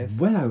ineffective.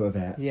 Well out of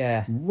it.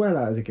 Yeah. Well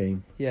out of the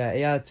game. Yeah,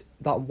 he had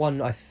that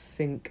one. I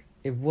think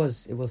it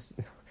was. I'm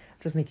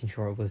just making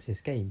sure it was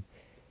his game.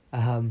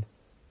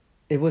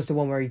 It was the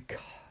one where he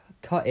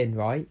cut in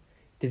right,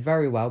 did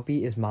very well,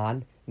 beat his man,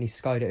 and he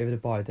skied it over the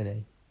bar,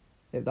 didn't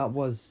he? That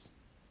was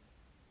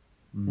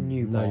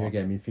Newport. No, you're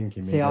getting me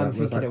thinking. See, I'm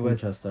thinking it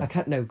was. I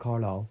can't know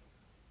Carlisle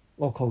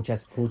or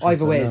Colchester.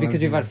 Either way, it's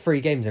because we've had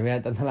 3 games and we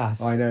hadn't done the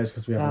last. I know it's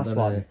because we haven't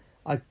done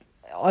one.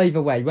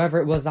 Either way, whether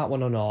it was that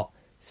one or not,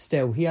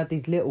 still he had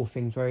these little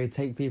things where he'd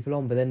take people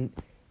on, but then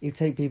he'd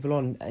take people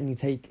on and he'd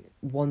take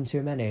one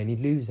too many and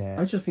he'd lose it.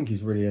 I just think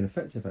he's really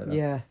ineffective at that.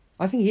 Yeah,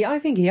 I think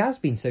he has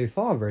been so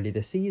far really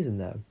this season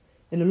though,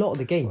 in a lot of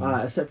the games.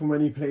 Except from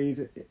when he played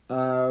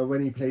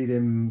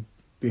him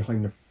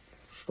behind the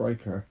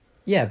striker.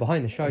 Yeah,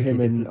 behind the striker. I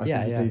think he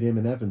played him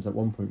and Evans at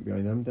one point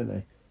behind them,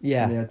 didn't he?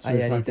 Yeah,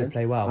 he did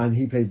play well, and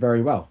he played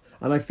very well.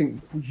 And I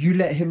think you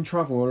let him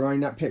travel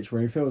around that pitch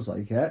where he feels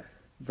like it.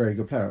 Very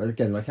good player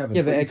again, like Evans.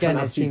 Yeah, but again,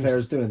 it seems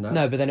players doing that.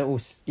 No, but then it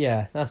also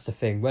that's the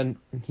thing. When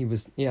he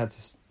had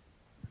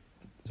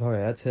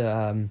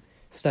to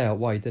stay out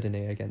wide, didn't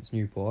he, against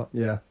Newport?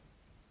 Yeah.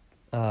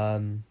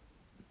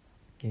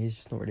 He's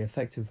just not really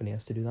effective when he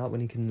has to do that.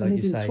 When he can, they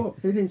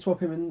didn't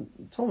swap him and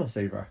Thomas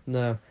over.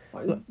 No,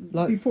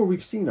 before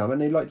we've seen them, and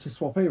they like to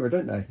swap over,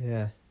 don't they?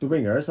 Yeah. The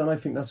wingers, and I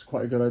think that's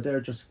quite a good idea.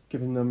 Just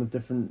giving them a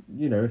different,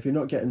 if you're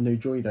not getting no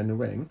joy down the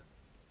wing,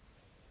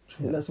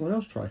 let someone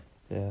else try.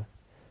 Yeah.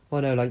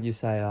 Well, no, like you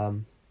say,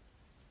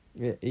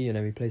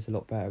 he plays a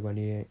lot better when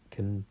he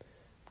can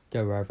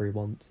go wherever he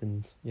wants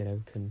and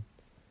can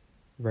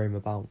roam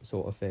about,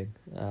 sort of thing.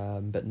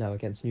 But no,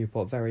 against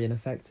Newport, very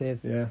ineffective.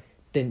 Yeah.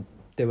 Didn't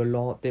do a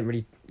lot. Didn't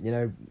really,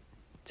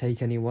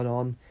 take anyone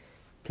on.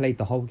 Played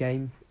the whole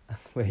game,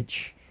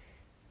 which,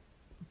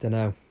 don't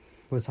know.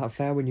 Was that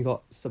fair when you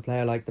got a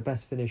player like the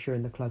best finisher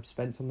in the club,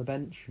 Spence, on the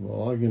bench?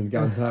 Well, I'm going to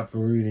get into that for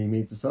who he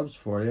made the subs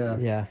for, yeah.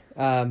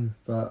 Yeah.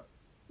 But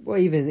well,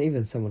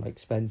 even someone like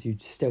Spence, who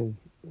still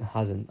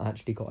hasn't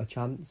actually got a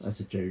chance. That's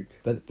a joke.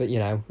 But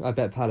I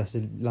bet Palace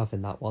are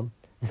loving that one.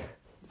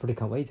 Probably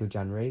can't wait till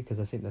January because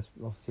I think that's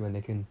obviously when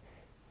they can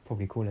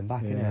probably call him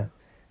back. Yeah.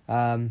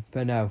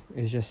 But no,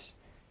 it's just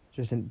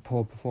a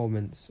poor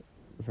performance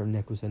from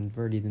Nicholson.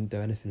 Really didn't do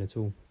anything at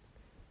all.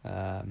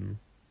 I'm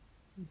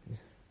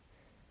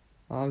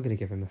gonna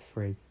give him a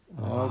 3.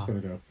 I was gonna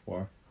go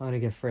 4. I'm gonna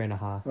give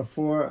 3.5. A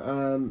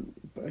 4.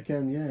 But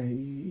again, yeah,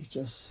 he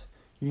just.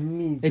 You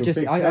need your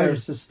big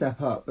players to step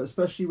up,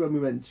 especially when we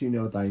went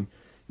 2-0 down.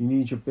 You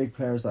need your big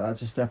players like that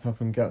to step up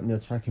and get on the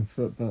attacking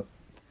foot. But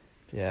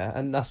yeah,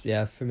 and that's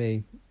for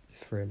me,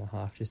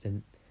 3.5. Just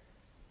didn't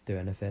do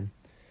anything.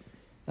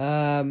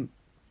 Well,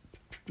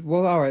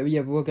 all right.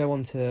 Yeah, we'll go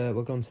on to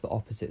the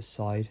opposite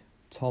side.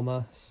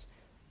 Thomas,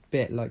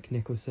 bit like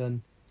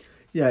Nicholson.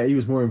 Yeah, he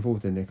was more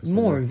involved in Nicholson.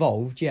 More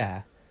involved,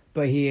 yeah,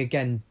 but he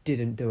again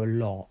didn't do a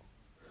lot.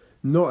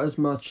 Not as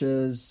much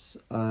as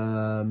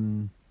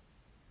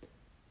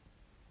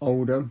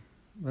Oldham,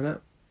 wasn't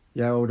it?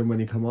 Yeah, Oldham when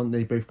he come on,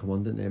 they both come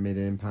on, didn't they? Made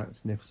an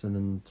impact, Nicholson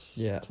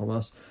and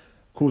Thomas.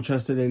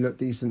 Colchester, they looked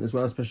decent as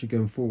well, especially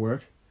going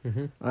forward.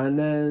 Mm-hmm. And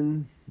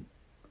then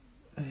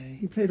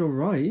he played all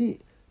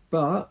right,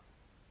 but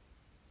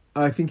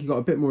I think he got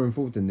a bit more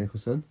involved in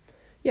Nicholson.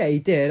 Yeah, he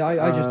did.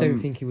 I just don't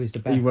think he was the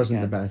best. He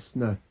wasn't the best,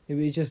 no. It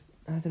was just,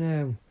 I don't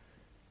know.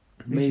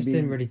 He just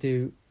didn't really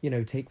do,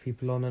 take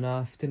people on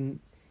enough.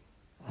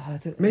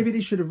 Maybe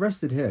they should have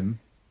rested him.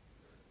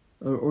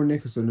 Or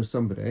Nicholson or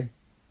somebody.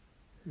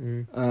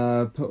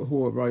 Put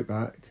Hall at right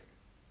back.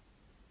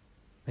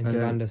 And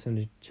give Anderson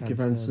a chance. Give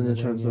Anderson a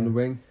chance on the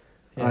wing.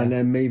 Yeah. And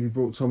then maybe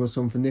brought Thomas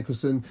on for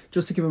Nicholson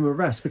just to give him a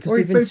rest. Because or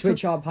even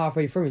switch up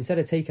halfway through. Instead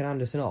of taking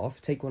Anderson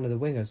off, take one of the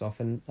wingers off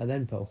and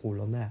then put a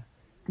Hall on there.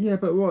 Yeah,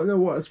 but what I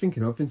was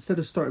thinking of, instead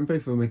of starting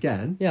both of them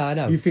again... Yeah, I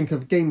know. You think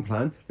of game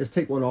plan, let's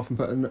take one off and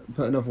put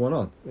another one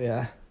on.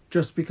 Yeah.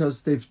 Just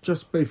because they've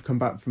just both come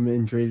back from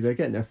injury, they're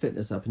getting their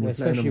fitness up. And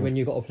especially when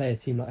you've got to play a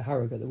team like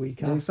Harrogate the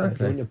week after. Exactly.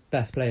 You want your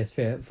best players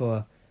fit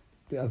for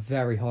a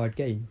very hard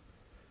game.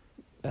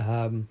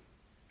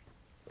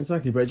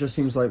 Exactly, but it just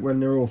seems like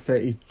when they're all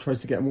fit, he tries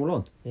to get them all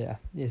on. Yeah,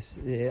 yes,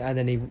 but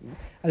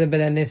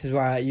then this is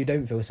where you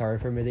don't feel sorry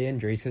for him with the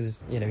injuries because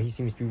he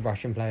seems to be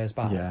rushing players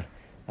back. Yeah.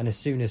 And as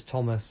soon as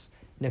Thomas,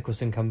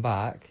 Nicholson come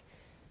back,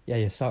 yeah,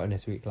 you're starting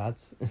this week,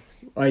 lads.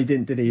 He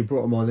didn't, did he? He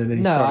brought them on and then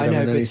he started them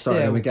and then he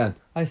started them again.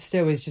 It's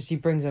just he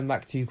brings them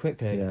back too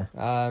quickly.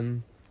 Yeah.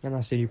 And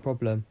that's the new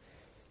problem.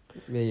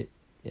 Yeah,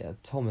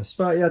 Thomas.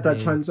 But he had that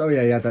chance. Oh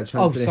yeah, he had that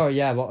chance. Oh, sorry,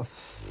 yeah. What?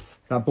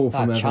 That ball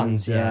from Evans.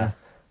 Chance, yeah.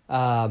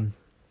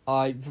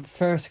 I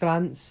first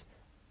glance,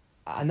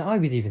 and I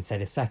would even say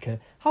the second.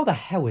 How the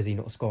hell is he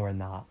not scoring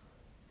that?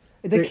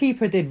 The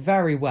keeper did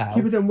very well.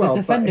 Keeper did well.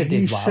 The defender but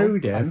he did well.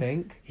 Showed him, I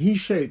think he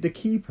showed the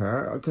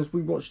keeper, because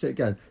we watched it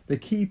again. The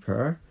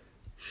keeper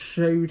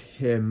showed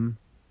him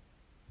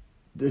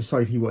the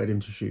side he wanted him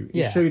to shoot.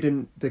 He showed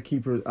him the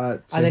keeper.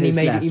 And then he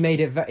made it. He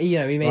made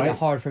right? it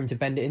hard for him to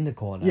bend it in the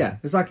corner. Yeah,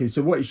 exactly.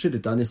 So what he should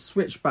have done is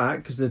switch back,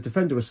 because the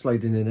defender was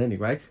sliding in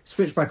anyway.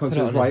 Switch back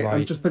onto his right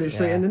and just put it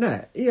straight in the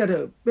net. He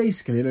had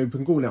basically an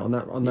open goal net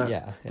on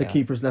that. The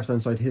keeper's left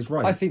hand side, his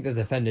right. I think the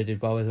defender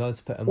did well as well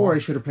to put him. Or off.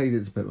 he should have played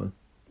it to Pittman.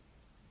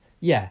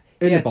 Yeah,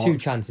 he had two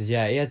chances.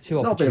 Yeah, he had two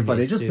opportunities. Not being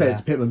funny, just play it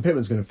to Pittman.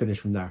 Pittman's going to finish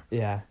from there.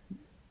 Yeah.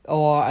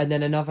 And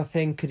then another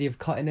thing, could he have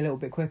cut in a little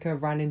bit quicker,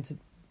 ran into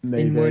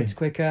inwards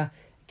quicker,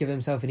 give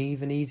himself an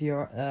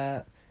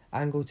easier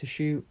angle to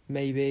shoot?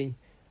 Maybe.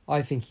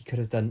 I think he could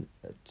have done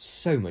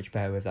so much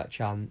better with that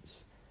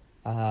chance.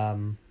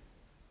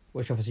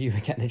 Which obviously you were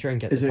getting a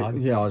drink at the time.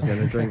 Yeah, I was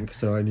getting a drink,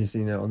 so I only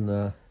seen it on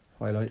the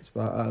highlights.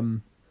 But I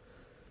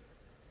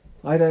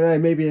don't know.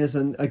 Maybe it's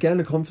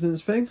a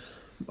confidence thing.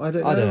 I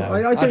don't know.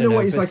 I don't know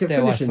what he's like at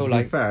finishing, to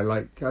be fair.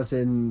 Like, as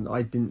in,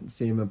 I didn't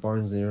see him at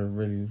Barnsley or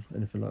really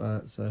anything like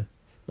that, so...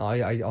 No,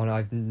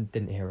 I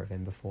didn't hear of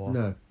him before.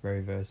 No.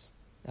 Rovers.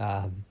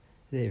 I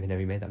didn't even know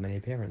he made that many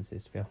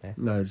appearances, to be honest.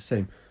 No,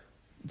 same.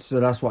 So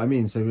that's what I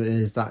mean. So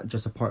is that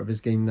just a part of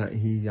his game that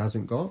he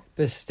hasn't got?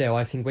 But still,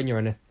 I think when you're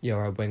a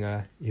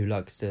winger who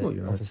likes to... Well,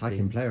 you're an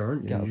attacking player,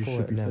 aren't you? You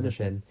should be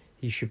finishing.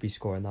 He should be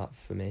scoring that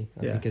for me.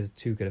 I think it's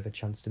too good of a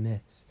chance to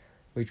miss,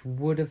 which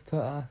would have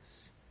put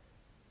us...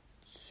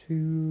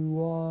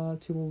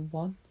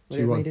 2-1. Would it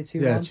have made it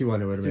 2-1? Yeah, 2-1 it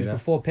would have made it.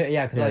 Before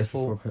because I thought...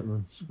 before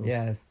Pittman scored.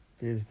 Yeah,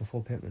 it was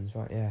before Pittman's,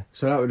 right, yeah.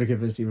 So that would have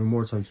given us even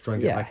more time to try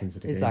and get back into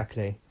the game.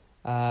 Exactly.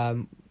 I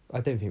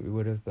don't think we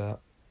would have,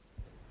 but...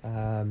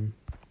 there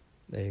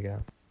you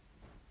go.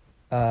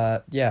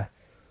 I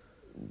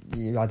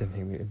don't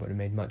think it would have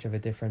made much of a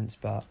difference,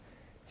 but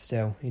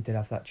still, he did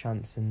have that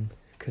chance and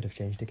could have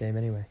changed the game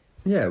anyway.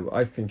 Yeah,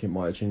 I think it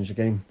might have changed the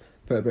game.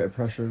 Put a bit of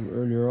pressure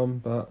earlier on,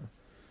 but...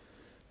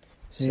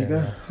 There you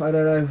go. I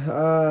don't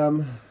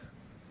know.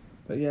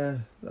 But yeah,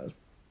 that's...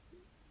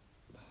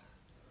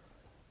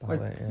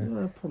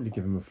 I'd probably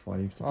give him a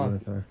 5, to be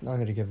honest. I'm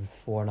going to give him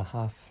 4.5,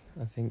 I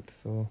think,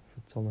 for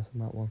Thomas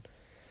on that one.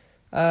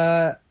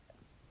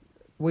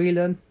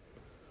 Whelan.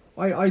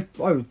 I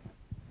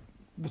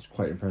was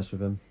quite impressed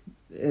with him,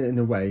 in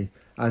a way.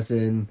 As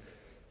in,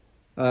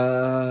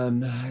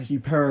 you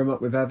pair him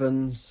up with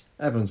Evans.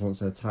 Evans wants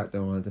to attack,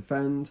 don't want to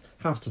defend.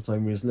 Half the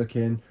time he was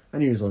looking,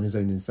 and he was on his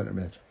own in centre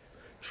mid.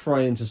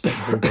 Trying to stop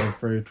the ball going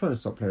through, trying to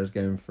stop players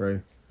going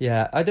through.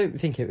 Yeah, I don't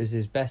think it was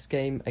his best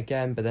game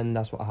again, but then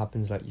that's what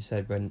happens, like you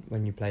said,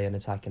 when you play an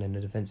attacking and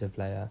a defensive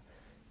player.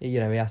 He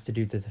has to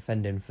do the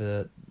defending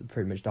for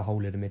pretty much the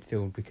whole of the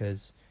midfield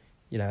because,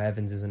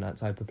 Evans isn't that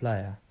type of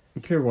player.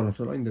 He cleared one off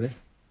the line, did he?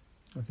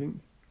 I think.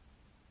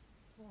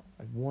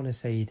 I want to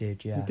say he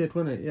did, yeah. He did,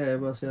 wasn't it? Yeah, it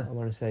was, yeah. I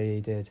want to say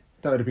he did.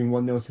 That would have been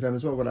 1-0 to them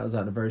as well. Well, that was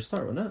at the very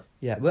start, wasn't it?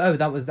 Yeah, well,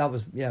 that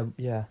was, yeah.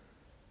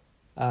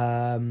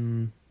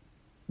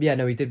 Yeah,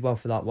 no, he did well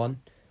for that one.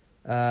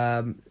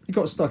 He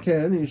got stuck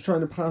in. He was trying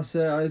to pass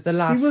it. He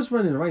was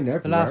running around everywhere.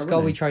 The last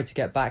goal he tried to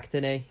get back,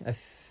 didn't he?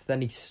 Then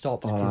he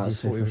stopped because he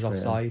thought he was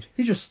offside.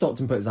 He just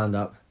stopped and put his hand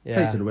up. Yeah.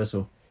 Played to the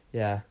whistle.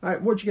 Yeah.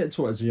 What did you get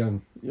taught as a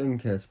young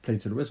kid? Play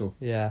to the whistle.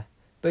 Yeah,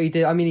 but he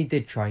did. I mean, he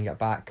did try and get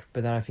back,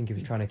 but then I think he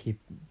was trying to keep.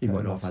 He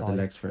might not have had the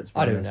legs for it.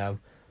 I don't know.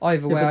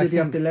 Either way, but did he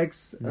have the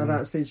legs at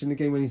that stage in the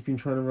game when he's been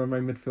trying to run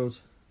around midfield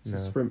to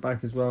sprint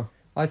back as well?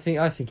 I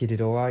think he did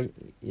all right.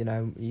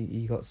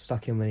 He got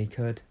stuck in when he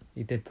could.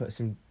 He did put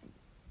some,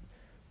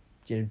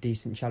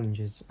 decent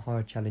challenges,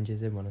 hard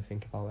challenges in when I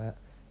think about it.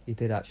 He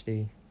did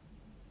actually.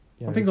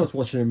 I think I was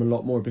watching him a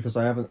lot more because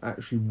I haven't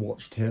actually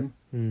watched him.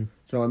 Do you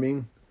know what I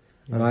mean?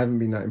 Yeah. And I haven't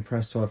been that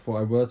impressed, so I thought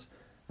I would.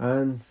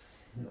 And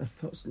I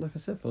felt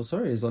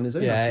sorry. He's on his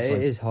own. Yeah,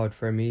 it is hard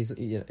for him. He's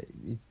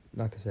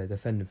like I said,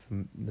 defending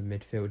from the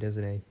midfield,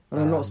 isn't he? And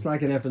I'm not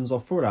slagging Evans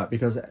off for that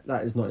because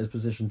that is not his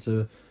position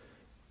to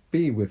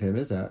be with him,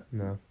 is it?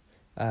 No.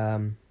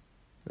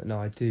 But no,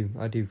 I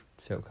do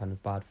feel kind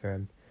of bad for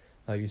him,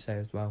 like you say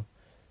as well.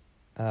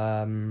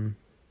 Yeah,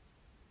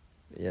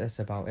 that's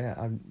about it.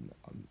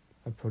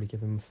 I'd probably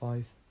give him a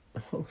 5.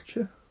 Oh, would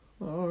you?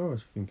 Oh, I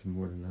was thinking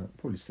more than that.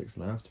 Probably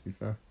 6.5, to be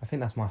fair. I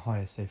think that's my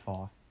highest so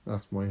far.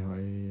 That's my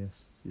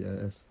highest. Yeah, it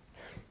is.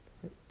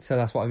 So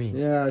that's what I mean.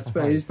 Yeah, I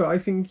suppose, but I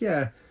think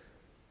I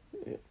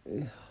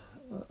don't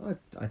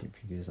think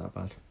it is that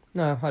bad.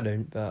 No, I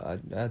don't. But I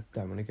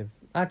don't want to give.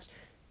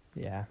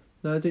 Yeah.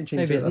 No, I didn't change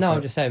maybe it.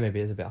 I'm just saying maybe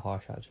it's a bit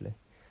harsh actually.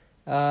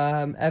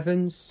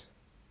 Evans.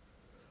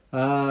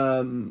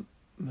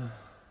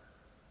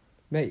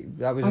 Mate,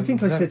 that was. I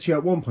think I said to you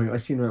at one point I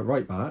seen him at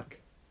right back.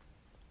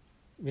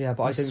 Yeah,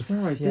 but I don't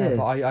swear I Yeah, did.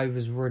 but I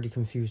was really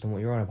confused on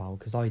what you're on about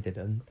because I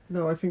didn't.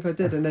 No, I think I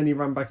did, and then he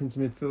ran back into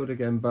midfield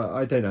again. But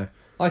I don't know.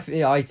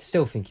 I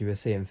still think you were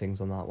seeing things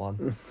on that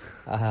one.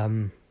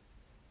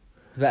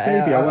 But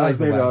Maybe I was.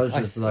 either Maybe way, I was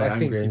just I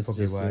think angry you and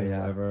probably just were. Yeah.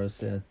 whatever I was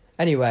saying.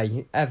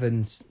 Anyway,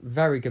 Evans,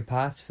 very good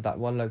pass for that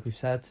one, like we've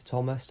said, to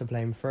Thomas to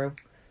play him through.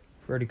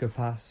 Really good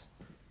pass.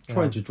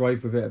 Trying to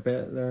drive with it a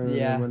bit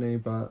there, money,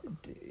 but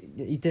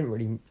he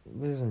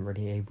wasn't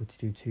really able to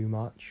do too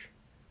much.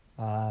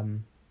 But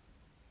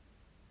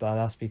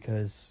that's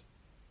because,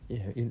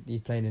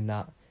 he's playing in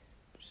that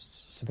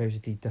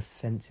supposedly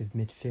defensive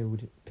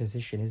midfield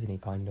position, isn't he?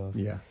 Kind of.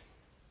 Yeah.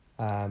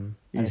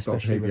 He's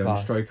got to play beyond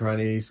striker, and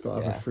he's got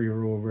to have a free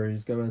roll where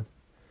he's going.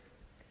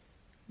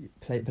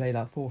 Play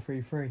that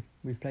 4-3-3.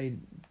 We've played.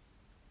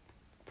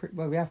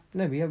 We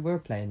were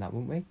playing that,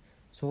 weren't we?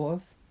 Sort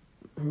of.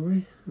 Were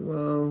we? Well,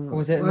 or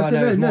was it? I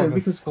don't know,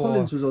 because 4...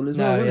 Collins was on as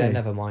well. No, Wasn't he?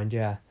 never mind.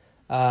 Yeah.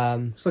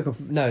 It's like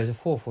no, it was a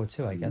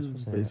 4-4-2, I guess.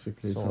 Wasn't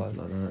basically it? something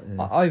like that.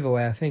 Yeah. Either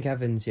way, I think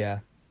Evans. Yeah.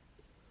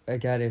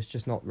 Again, it's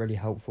just not really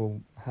helpful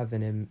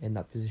having him in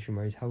that position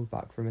where he's held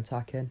back from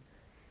attacking.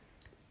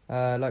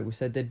 Like we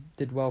said,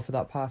 did well for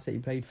that pass that he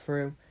played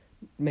through.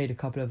 Made a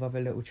couple of other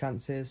little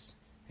chances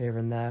here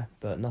and there,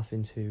 but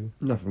nothing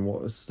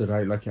what stood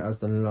out like it has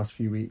done in the last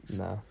few weeks.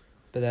 No.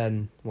 But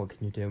then, what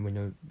can you do when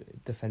you're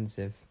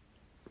defensive?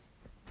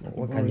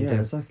 What can you do?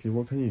 Exactly.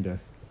 What can you do?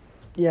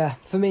 Yeah,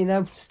 for me,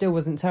 though, still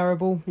wasn't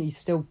terrible. He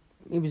was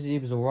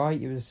all right.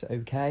 He was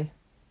okay.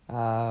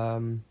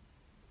 Yeah,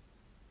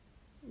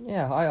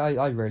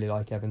 I really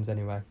like Evans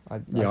anyway. I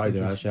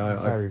do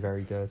actually. Very,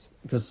 very good.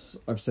 Because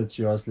I've said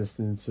to you, I was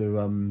listening to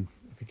I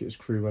think it was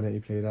Crew when he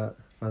played at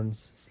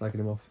fans slagging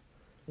him off.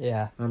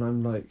 Yeah. And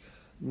I'm like,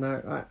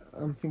 no,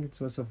 I'm thinking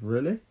to myself,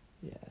 really?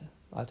 Yeah,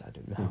 I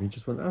don't know. Maybe he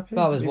just went happy.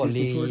 That was what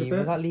league?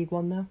 Was that League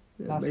One now?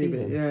 Yeah, last maybe.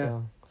 season? Yeah.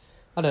 So,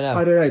 I don't know,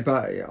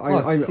 but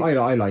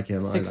I like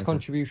him. Six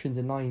contributions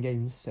in 9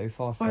 games so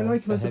far. I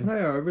like him as a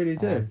player. I really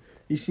do.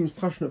 He seems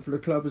passionate for the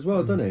club as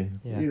well,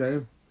 doesn't he? Yeah.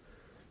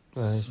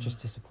 Well, it's just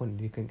disappointing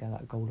you couldn't get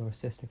that goal or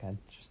assist again,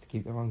 just to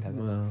keep the run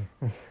going. Well,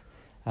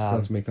 just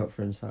had to make up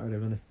for it on Saturday,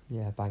 wasn't he?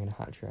 Yeah, banging a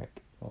hat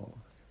trick. Oh.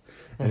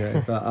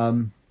 Anyway, but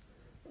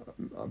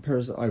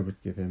personally, I would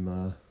give him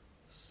a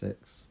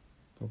 6,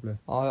 probably.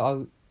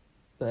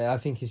 I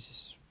think he's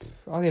just.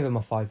 I'll give him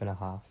a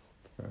 5.5.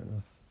 Fair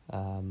enough.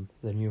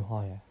 The new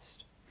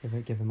highest.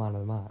 Give him man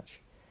of the match.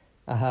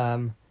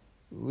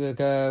 We'll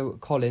go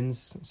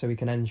Collins so we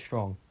can end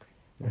strong.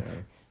 Yeah.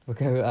 We'll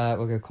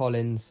go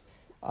Collins,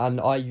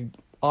 and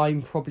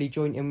I'm probably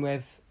jointing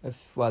with. There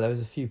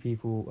was a few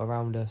people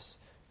around us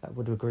that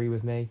would agree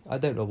with me. I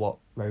don't know what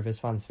Rovers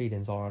fans'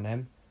 feelings are on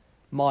him.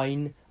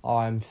 Mine,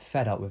 I'm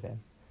fed up with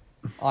him.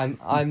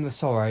 I'm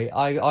sorry.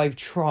 I've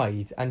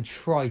tried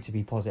to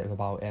be positive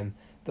about him,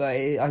 but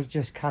I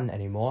just can't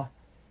anymore.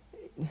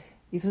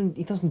 He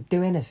doesn't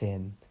do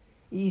anything.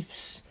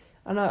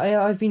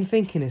 I've been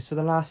thinking this for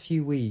the last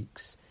few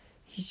weeks.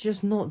 He's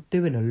just not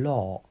doing a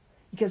lot.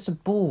 He gets the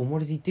ball, and what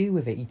does he do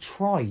with it? He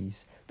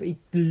tries, but he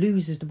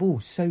loses the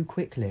ball so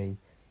quickly.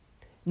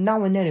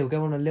 Now and then he'll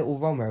go on a little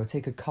run where he'll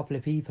take a couple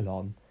of people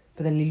on,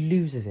 but then he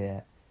loses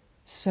it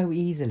so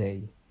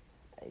easily.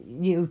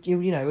 He'll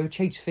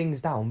chase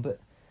things down, but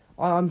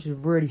I'm just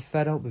really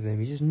fed up with him.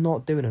 He's just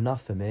not doing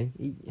enough for me.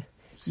 He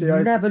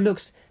never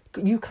looks.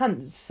 You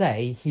can't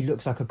say he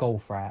looks like a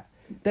goal threat.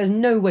 There's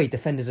no way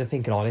defenders are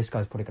thinking, "Oh, this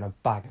guy's probably going to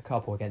bag a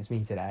couple against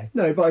me today."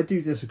 No, but I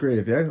do disagree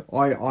with you.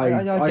 I like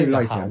him.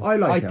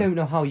 I don't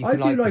know how you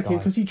can I do like him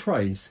because he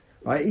tries.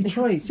 Right, he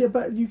tries. Yeah,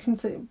 but you can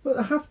say,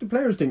 but half the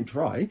players don't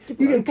try.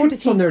 You get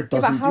kids on there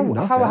doesn't do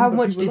nothing. How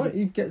much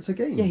he gets a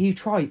game? Yeah, he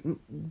tried.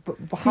 But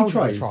how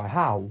does he try?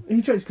 How?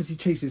 He tries because he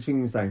chases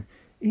things down.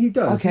 He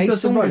does. Okay, he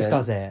does Saunders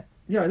does it.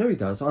 Yeah, I know he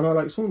does, and I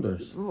like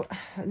Saunders. No,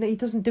 he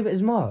doesn't do it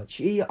as much.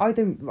 I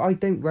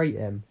don't rate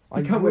him.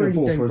 He can't win a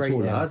ball for a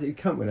tall lad. He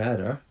can't win a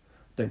header.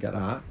 Don't get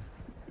that.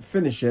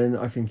 Finishing,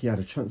 I think he had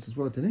a chance as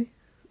well, didn't he?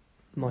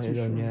 Might have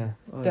done, yeah.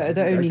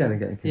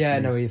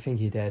 Again, I think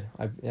he did.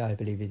 I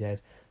believe he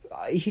did.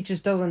 He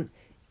just doesn't.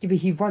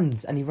 He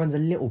runs and he runs a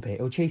little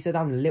bit. He'll chase it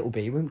down a little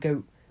bit. He won't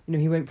go.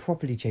 He won't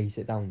properly chase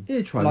it down.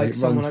 He'll try like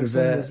someone like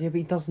Saunders. it. Yeah, but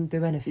he doesn't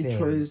do anything. He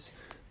tries.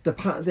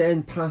 The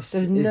end pass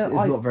is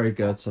not very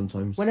good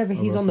sometimes. Whenever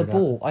he's on the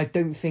ball, I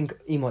don't think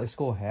he might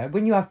score here. I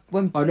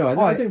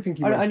don't think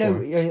he might score. I know,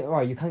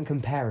 right, you can't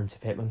compare him to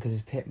Pittman because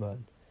he's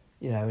Pittman.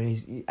 And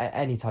he's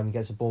any time he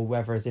gets a ball,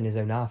 whether it's in his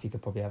own half, he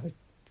could probably have a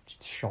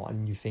shot,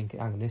 and you think,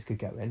 hang on, this could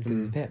go in because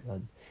it's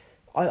Pittman.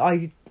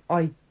 I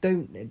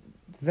don't.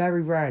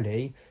 Very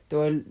rarely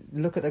do I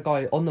look at the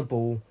guy on the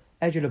ball,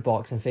 edge of the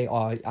box, and think,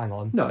 oh, hang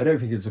on. No, I don't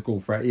think it's a goal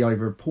threat. He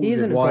either pulls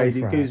it wide, he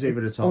goes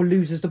over the top, or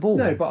loses the ball.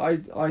 No, but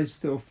I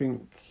still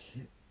think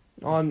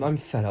I'm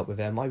fed up with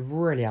him. I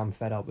really am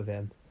fed up with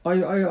him.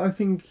 I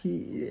think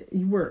he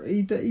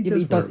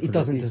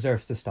doesn't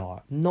deserve to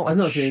start. Not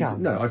a chance.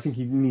 No, I think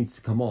he needs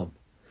to come on.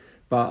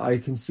 But I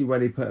can see why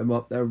they put him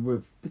up there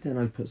with. But then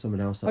I put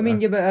someone else up there.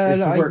 Yeah, but it's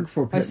to work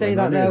for Pittman, I say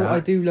that though. I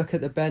do look at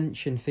the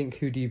bench and think,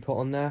 who do you put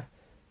on there?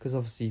 because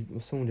obviously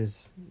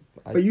Saunders.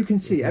 But you can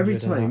is see every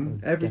injured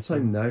and that,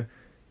 time though,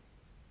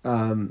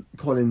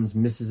 Collins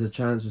misses a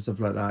chance or stuff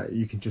like that,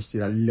 you can just see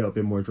that little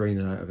bit more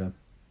draining out of him.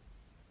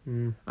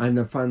 And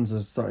the fans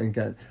are starting to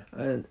get,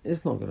 and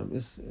it's not gonna,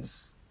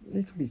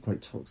 it can be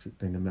quite toxic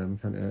thing to them,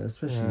 can't it?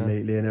 Especially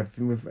lately and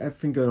everything, with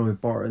everything going on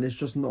with Barton, it's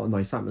just not a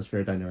nice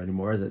atmosphere down there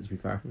anymore, is it, to be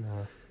fair?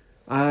 No.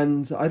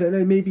 And I don't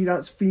know, maybe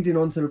that's feeding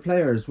onto the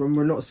players when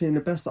we're not seeing the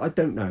best. I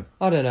don't know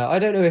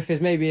if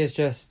it's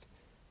just,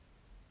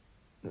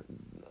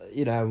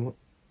 you know,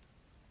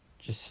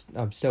 just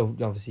I'm still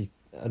obviously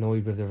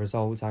annoyed with the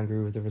results,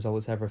 angry with the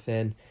results,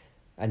 everything,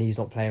 and he's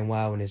not playing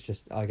well, and it's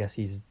just, I guess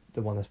he's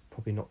the one that's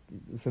probably not,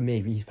 for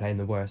me, he's playing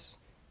the worst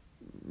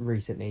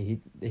recently.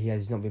 He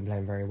has not been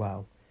playing very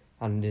well,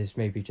 and is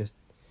maybe just,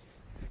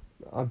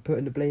 I'm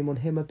putting the blame on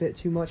him a bit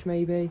too much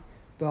maybe,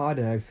 but I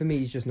don't know, for me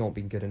he's just not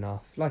been good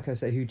enough. Like I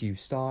say, who do you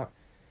start?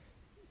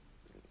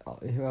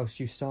 Who else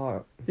do you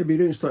start? Yeah, but you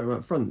don't start him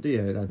up front, do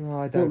you? Then? No,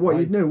 I don't.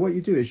 What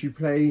you do is you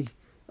play.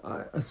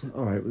 All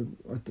right,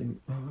 I think.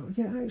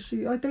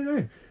 Actually, I don't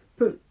know,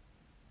 but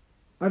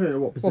I don't know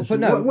what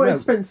position. What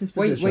is Spencer's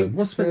position?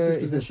 What's Spencer's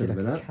position like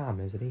a minute? Cam,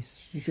 isn't he?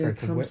 Is he a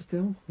cam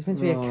still? He's meant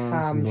to be a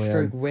cam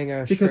stroke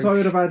winger. Because I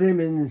would have had him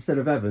in instead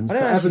of Evans. But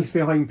Evans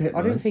behind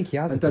Pittman. I don't think he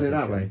has done it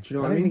that way. Do you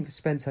know what I mean? I don't think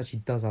Spence actually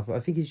does have. I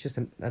think he's just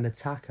an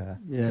attacker.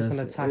 Yeah, just an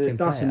attacking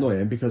that's player.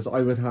 annoying because I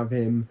would have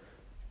him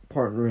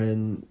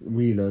partnering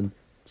Whelan.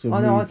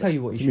 I'll tell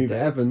you what you should do.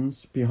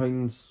 Evans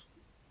behind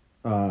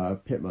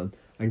Pittman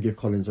and give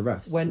Collins a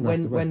rest.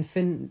 When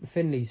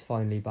Finley's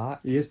finally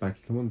back. He is back.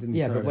 Come on, didn't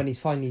he? Yeah, but when he's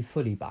finally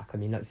fully back, I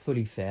mean, like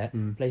fully fit,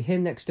 play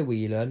him next to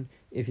Whelan.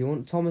 If you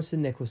want Thomas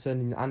and Nicholson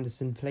and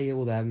Anderson, play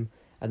all them,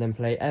 and then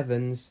play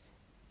Evans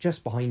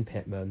just behind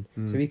Pittman.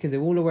 So he can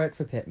do all the work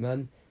for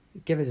Pittman,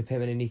 give it to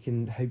Pittman, and he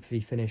can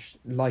hopefully finish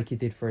like he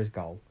did for his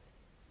goal.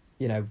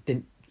 You know,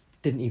 didn't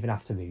even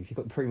have to move. He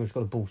pretty much got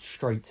the ball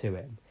straight to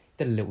him.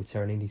 Did a little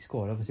turn and he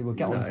scored. Obviously, we'll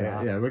get on to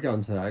that. Yeah, we'll get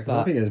on to that.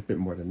 Because I think there's a bit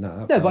more than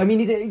that. No, but I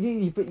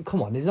mean, but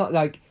come on, it's not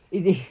like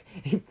he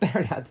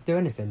barely had to do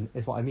anything.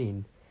 Is what I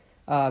mean.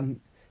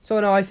 So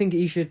no, I think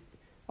he should.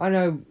 I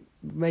know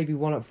maybe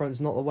one up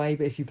front's not the way,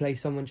 but if you play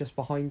someone just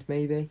behind,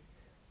 maybe.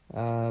 I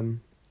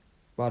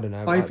don't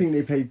know. I think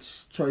they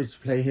tried to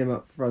play him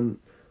up front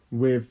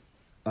with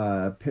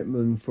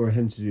Pittman for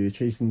him to do the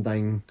chasing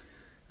down,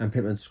 and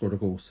Pittman to score the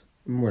goals.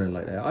 More than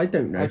like that. I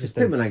don't know. I just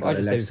don't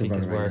think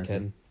it's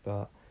working,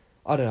 but.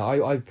 I don't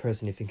know. I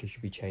personally think it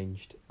should be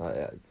changed.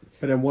 But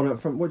then one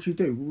up front, what do you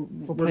do?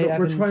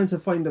 We're trying to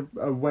find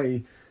a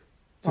way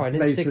to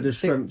play to the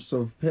strengths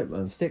of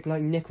Pittman. Stick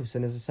like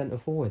Nicholson as a centre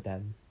forward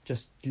then,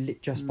 just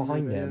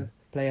behind him.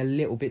 Play a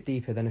little bit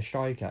deeper than a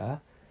striker,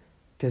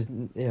 because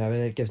you know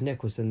it gives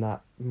Nicholson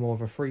that more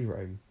of a free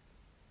roam.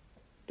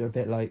 Do a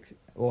bit like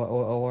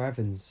or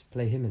Evans,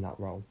 play him in that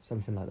role,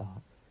 something like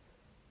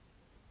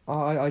that.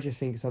 I just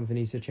think something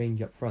needs to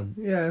change up front.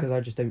 Yeah. Because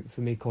I just don't.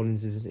 For me,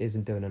 Collins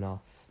isn't doing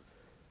enough.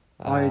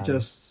 I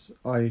just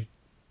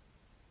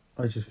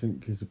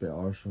think he's a bit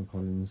harsh on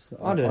Collins.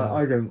 I don't know.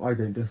 I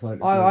don't dislike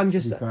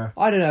him.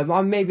 I don't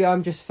know. Maybe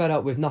I'm just fed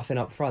up with nothing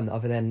up front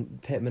other than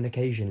Pittman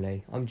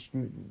occasionally.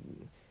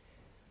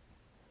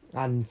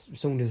 And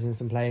Saunders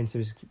isn't playing,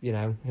 so you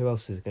know who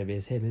else is going to be?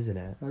 It's him, isn't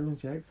it? How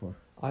long's he out for?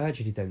 I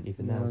actually don't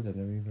even know. No, I don't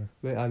know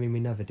either. I mean, we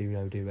never do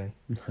know, do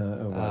we?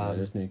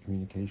 There's no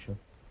communication.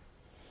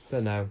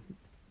 But no,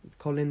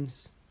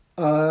 Collins.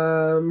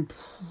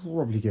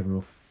 Probably give him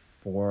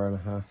a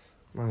 4.5.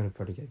 I'm going to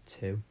probably go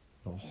 2.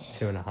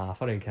 2.5.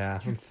 I don't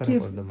care. I'm fed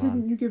up with the man.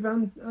 Didn't you give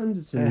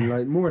Anderson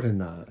like more than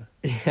that?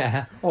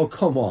 Yeah. Oh,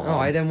 come on.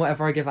 Alright, then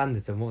whatever I give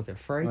Anderson, what was it,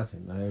 3? I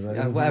don't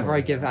know. Whatever I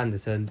give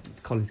Anderson,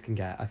 Collins can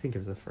get. I think it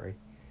was a 3.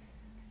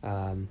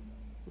 I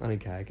don't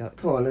care.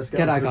 Come on, let's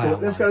get that guy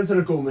out. Let's go into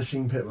the goal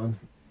machine, Pittman.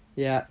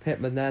 Yeah,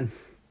 Pittman then.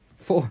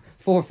 4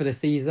 for the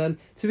season.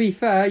 To be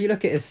fair, you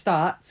look at his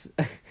stats.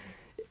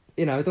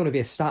 You know, I don't want to be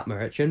a stat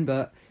merchant,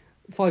 but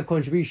 5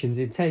 contributions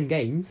in 10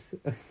 games.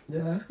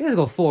 Yeah. He has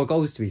got 4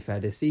 goals, to be fair,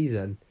 this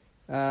season.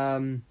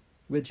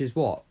 Which is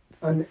what?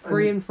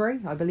 3 and 3,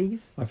 I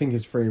believe? I think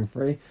it's 3 and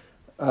 3.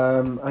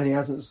 And he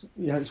hasn't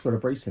scored a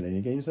brace in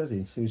any games, has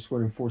he? So he's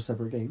scored in 4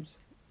 separate games.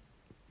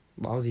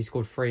 Well, has he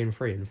scored 3 and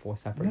 3 in 4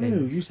 separate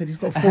games? No, you said he's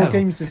got 4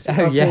 games this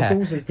season. 4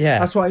 goals. Yeah.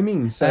 That's what I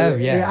mean. So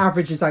it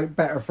averages out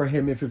better for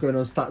him if you're going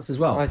on stats as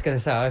well. I was going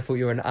to say, I thought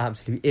you were an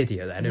absolute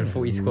idiot then and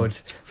thought he scored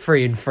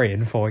 3 and 3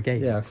 in 4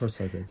 games. Yeah, of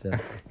course I did, yeah.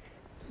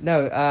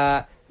 No,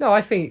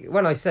 I think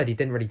when I said he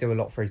didn't really do a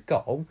lot for his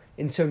goal,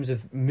 in terms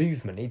of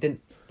movement, he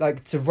didn't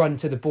like to run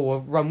to the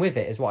ball, run with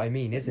it is what I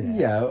mean, isn't it?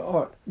 Yeah.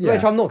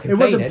 Which I'm not complaining.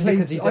 It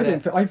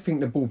wasn't played. I think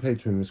the ball played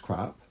to him was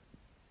crap.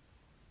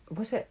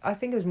 Was it? I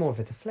think it was more of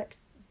a deflection.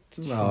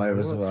 No, it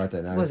was. Well, I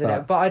don't know. Wasn't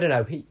it? But I don't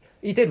know.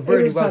 He did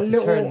really well to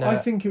turn. I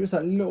think it was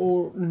that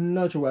little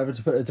nudge or whatever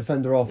to put a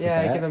defender off.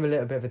 Yeah, give him a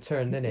little bit of a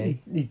turn, didn't he?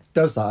 He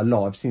does that a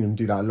lot. I've seen him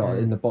do that a lot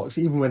in the box.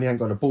 Even when he ain't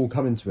got a ball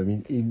coming to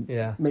him, he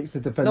makes the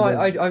defender. No,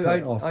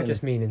 I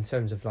just mean in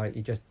terms of like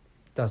he just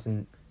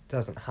doesn't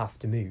have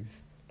to move.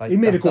 Like, he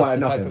made a goal out of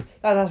nothing.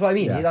 That's what I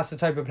mean. Yeah. That's the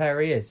type of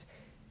player he is.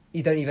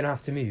 you don't even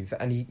have to move,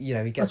 and he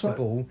gets the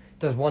ball,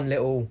 does one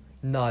little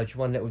nudge,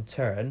 one little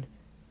turn,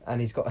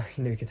 and he's got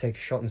he can take a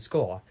shot and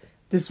score.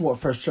 This is what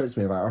frustrates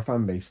me about our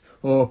fan base.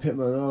 Oh,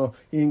 Pittman,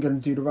 he ain't going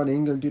to do the run, he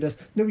ain't going to do this.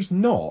 No, he's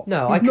not.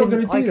 No, he's not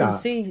going to do I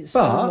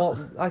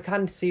that. I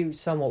can see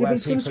somewhat Yeah, where but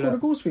he's going to score the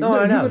goals for you. No,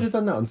 I know. Who would have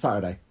done that on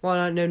Saturday?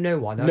 Well, no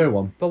one. No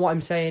one. But what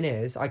I'm saying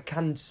is, I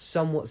can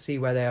somewhat see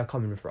where they are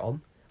coming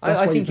from. That's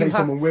I why think you play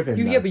someone with him.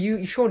 Yeah, but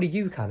surely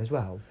you can as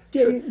well.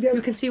 Yeah,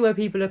 you can see where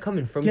people are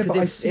coming from,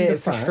 because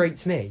it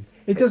frustrates me.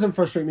 It doesn't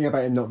frustrate me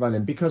about him not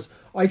running, because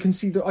I can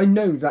see that I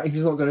know that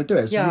he's not going to do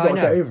it. So you've got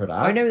to get over that.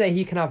 I know that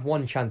he can have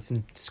one chance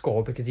and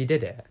score because he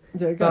did it.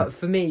 Yeah, but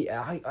for me,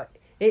 it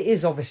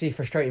is obviously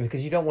frustrating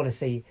because you don't want to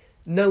see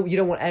you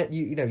don't want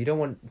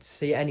to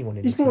see anyone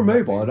in. He's more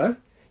mobile though.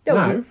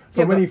 No,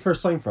 when he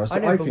first signed for us, I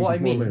think he's more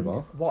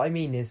mobile. What I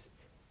mean is,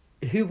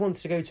 who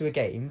wants to go to a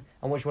game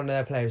and watch one of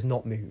their players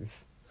not move?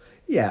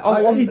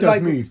 Yeah, he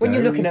does move. When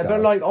you're looking at it,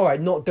 but all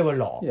right, not do a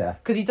lot. Yeah.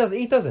 Because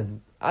he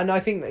doesn't. And I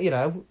think,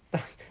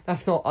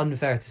 that's not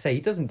unfair to say.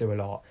 He doesn't do a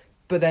lot.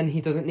 But then he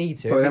doesn't need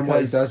to. But then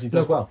what he does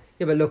well.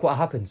 Yeah, but look what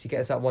happens. He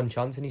gets that one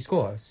chance and he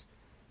scores.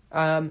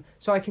 So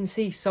I can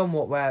see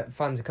somewhat where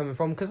fans are coming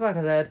from. Because like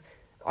I said,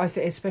 I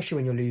think especially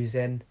when you're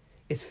losing,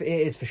 it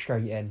is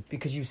frustrating.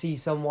 Because you see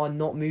someone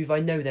not move. I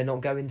know they're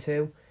not going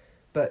to.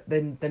 But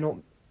then they're not,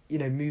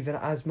 moving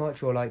as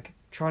much or like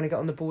trying to get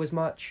on the ball as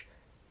much.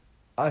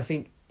 I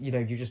think,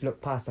 you just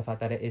look past the fact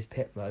that it is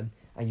Pittman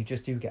and you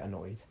just do get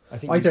annoyed.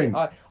 I don't.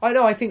 I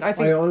know, I think... I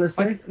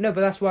honestly... no,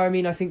 but that's where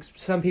I think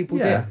some people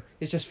do.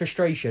 It's just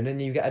frustration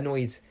and you get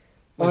annoyed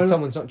when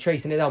someone's not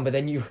chasing it down, but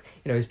then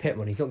it's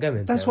Pittman, he's not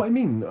going. That's what I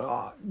mean.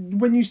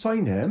 When you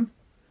sign him,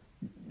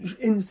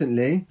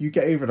 instantly you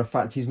get over the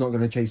fact he's not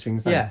going to chase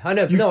things down. Yeah, I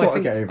know.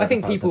 I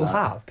think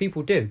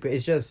people do, but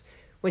it's just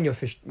when you're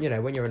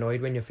when you're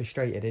annoyed, when you're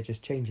frustrated, it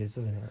just changes,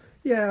 doesn't it?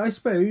 Yeah, I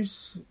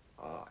suppose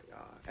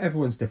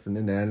everyone's different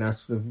in there, and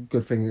that's the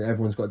good thing.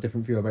 Everyone's got a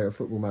different view about a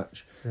football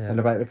match and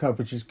about the club,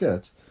 which is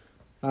good.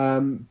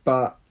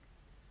 But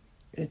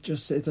it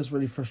does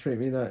really frustrate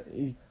me that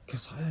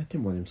because I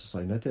didn't want him to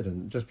sign. I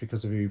didn't, just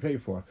because of who he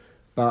played for,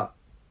 but.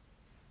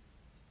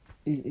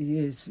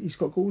 He's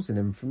got goals in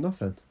him from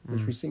nothing,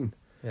 which we've seen.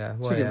 Yeah,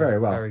 took it very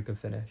well. Very good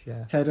finish.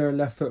 Yeah, header,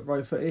 left foot,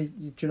 right foot.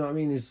 Do you know what I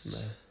mean?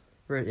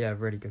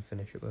 Really good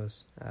finish it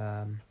was.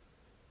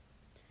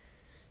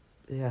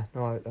 Yeah,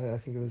 no, I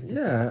think it was.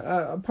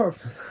 Yeah, apart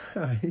from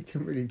he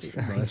didn't really do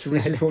much.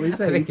 Which is what we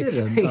say. He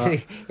didn't.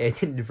 He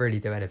didn't really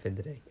do anything,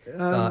 did he?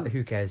 But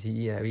who cares?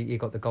 He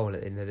got the goal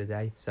at the end of the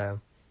day. So,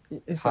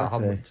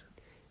 exactly.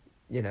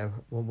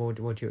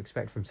 What do you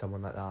expect from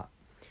someone like that?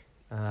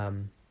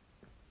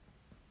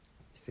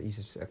 He's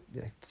a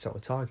sort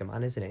of target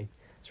man, isn't he?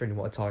 That's really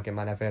what a target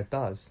man ever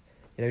does.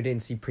 He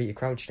didn't see Peter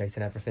Crouch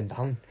chasing everything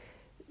down.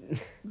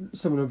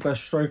 Some of the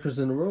best strikers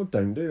in the world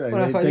don't, do they?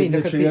 Well, that's what I mean.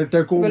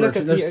 They're goal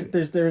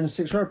merchants. They're in the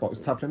 6-yard box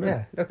tapping them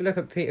in. Yeah, look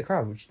at Peter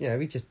Crouch.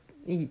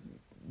 He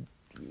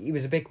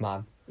was a big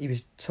man. He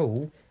was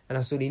tall, and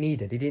that's all he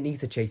needed. He didn't need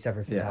to chase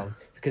everything down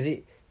because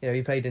he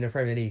played in the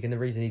Premier League, and the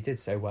reason he did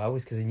so well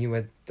was because he knew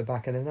where the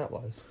back end of that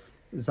was.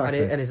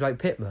 Exactly. And it's like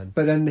Pittman.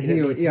 But then he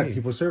had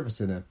people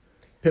servicing him.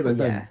 Pittman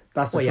don't.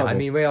 That's the trouble. Yeah, I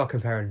mean, we are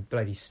comparing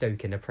bloody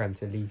Stoke in the Prem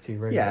to League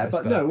Two. Yeah,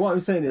 but no, what I'm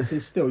saying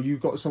is still, you've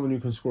got someone who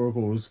can score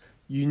goals.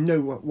 You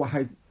know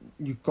how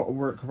you've got to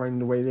work around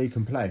the way they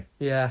can play.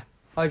 Yeah,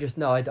 I do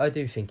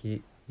think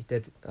he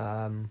did.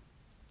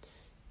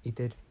 He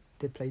did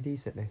play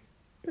decently.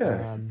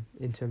 Yeah.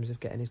 In terms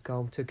of getting his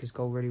goal, took his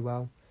goal really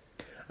well.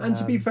 And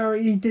to be fair,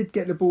 he did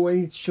get the ball.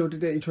 He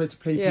shielded it. He tried to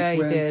play. Yeah,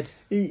 he did.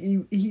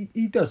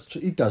 He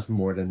does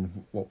more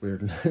than what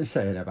we're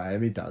saying about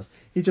him. He does.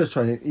 He just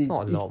trying to.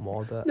 Not a lot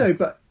more, but no.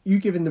 But you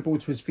give him the ball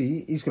to his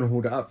feet, he's going to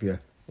hold it up for you.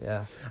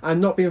 Yeah.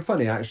 And not being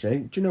funny, actually.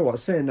 Do you know what?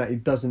 Saying that he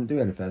doesn't do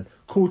anything.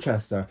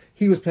 Colchester,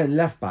 he was playing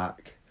left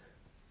back.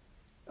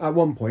 At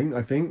one point,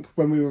 I think,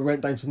 when we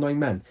went down to 9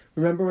 men.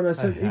 Remember when I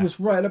said he was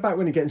right at the back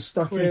when he getting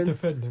stuck in? He's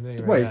defending.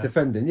 Anyway, he's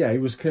defending. Yeah, he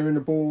was clearing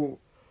the ball,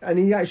 and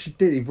he actually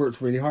did. He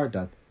worked really hard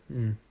then.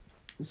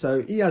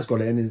 So he has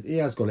got it in. He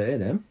has got it in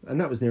him,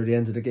 and that was near the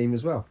end of the game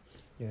as well.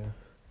 Yeah.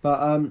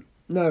 But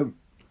no,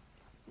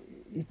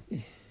 he's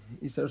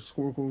there to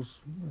score goals.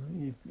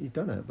 He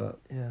done it, but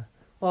yeah.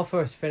 Well,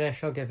 first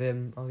finish, I'll give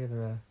Evan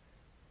 6.5.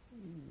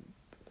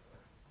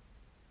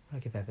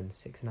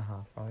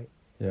 Right.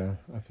 Yeah,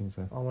 I think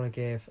so.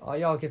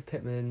 I'll give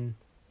Pittman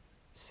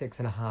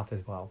 6.5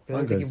 as well. I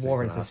don't think he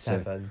warrants a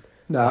 7.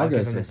 No, I'll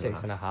give him a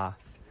 6.5.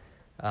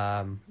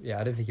 Yeah,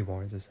 I don't think he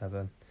warrants a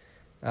 7.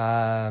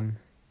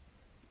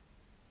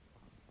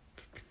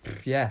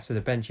 Yeah, so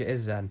the bench it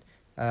is then.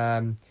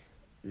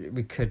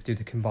 We could do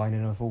the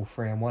combining of all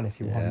 3 and 1 if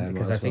you want,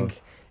 because I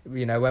think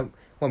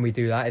when we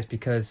do that, it's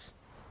because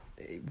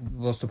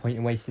what's the point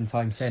in wasting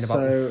time saying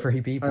about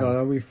 3 people? Hang on,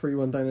 are we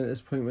 3-1 down at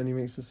this point when he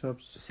makes the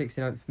subs?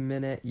 69th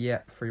minute, yeah,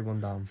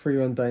 3-1 down.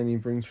 3-1 down, he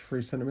brings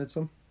 3 centre mids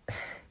on.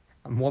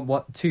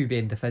 And 2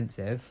 being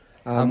defensive,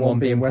 and 1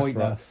 being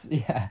pointless.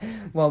 Yeah,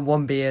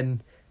 one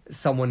being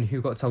someone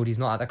who got told he's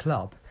not at the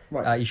club.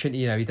 Right. He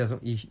shouldn't. He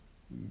doesn't.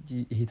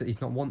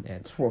 he's not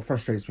wanted. That's what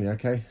frustrates me.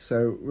 Okay,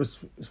 so was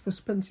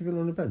Spencerville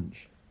on the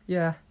bench?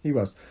 Yeah, He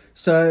was.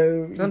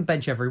 So he's on the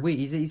bench every week.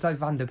 He's like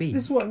Van der Beek.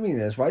 this is what I mean,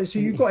 right? So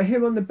you've got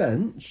him on the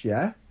bench,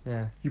 yeah.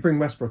 Yeah. You bring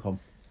Westbrook on.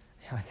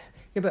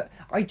 Yeah, but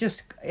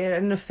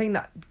and the thing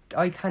that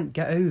I can't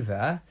get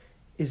over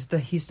is that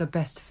he's the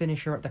best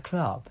finisher at the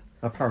club.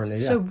 Apparently,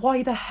 yeah. So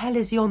why the hell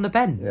is he on the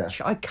bench?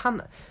 Yeah. I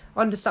can't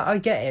understand. I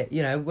get it.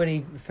 You know, when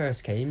he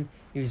first came,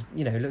 he was,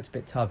 looked a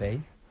bit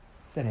tubby.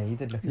 Didn't he? He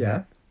did look a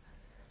bit.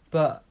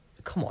 But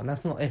come on,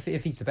 that's not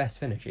if he's the best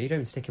finisher, you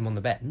don't stick him on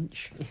the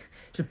bench.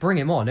 Just bring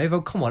him on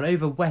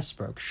over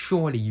Westbrook.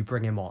 Surely you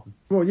bring him on.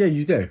 Well, yeah,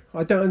 you do.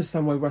 I don't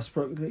understand why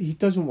Westbrook. He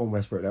doesn't want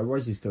Westbrook there. Why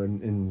is he still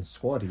in the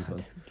squad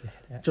even?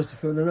 Just to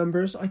fill the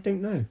numbers? I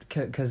don't know.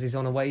 Because he's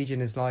on a wage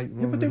and it's like,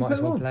 Yeah, but we don't might put as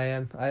him well on. play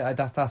him.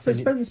 That's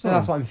Spence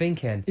what I'm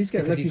thinking. He's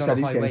getting, because like you on said, a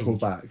he's high getting wage. called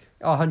back.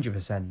 Oh,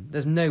 100%.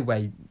 There's no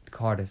way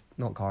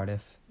not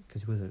Cardiff,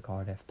 because he was at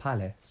Cardiff,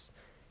 Palace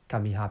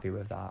can be happy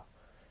with that.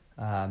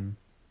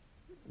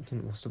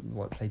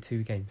 Played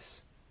 2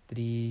 games. Did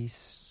he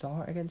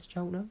start against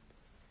Cheltenham?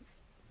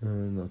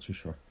 Not too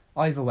sure.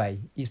 Either way,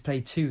 he's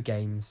played 2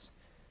 games.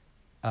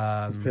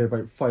 He's played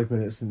about 5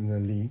 minutes in the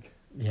league.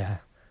 Yeah,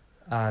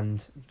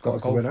 and got a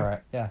goal for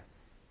it. Yeah,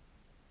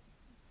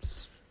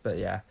 but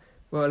yeah,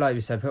 well, like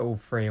you said, put all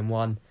 3 in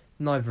one.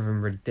 Neither of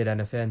them really did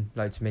anything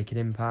to make an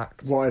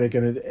impact. What are they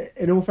going to do?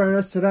 In all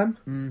fairness to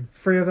them,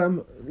 3 of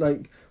them,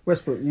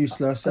 Westbrook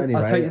useless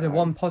anyway. I'll tell you the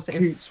one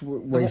positive.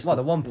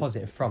 The one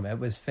positive from it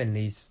was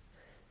Finley's,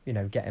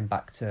 getting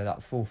back to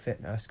that full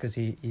fitness, because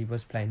he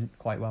was playing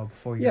quite well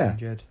before he was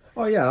injured.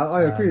 Oh yeah,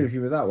 I agree with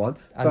you with that one.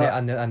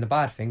 And the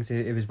bad things,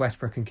 it was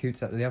Westbrook and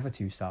Coots at the other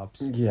 2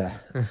 subs. Yeah,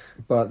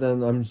 but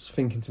then I'm just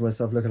thinking to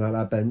myself, looking at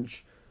that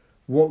bench,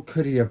 what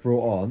could he have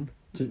brought on,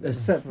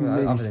 except for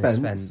maybe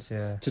Spence,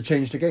 to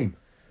change the game?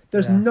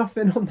 There's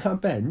nothing on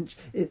that bench.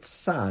 It's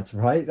sad,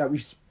 right? That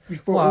we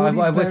brought all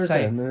these players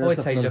in. I would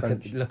say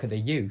look at the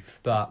youth,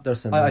 but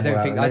I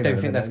don't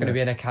think there's going to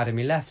be an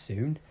academy left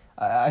soon.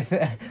 I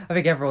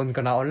think everyone's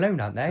gone out on loan,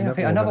 aren't they? I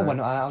think another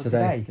one out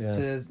today.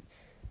 To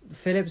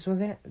Phillips,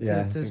 was it?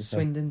 To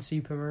Swindon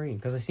Supermarine.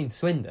 Because I seen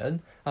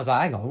Swindon. I was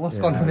like, hang on, what's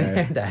gone on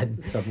here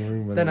then?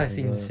 Submarine. Then I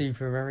seen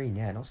Supermarine.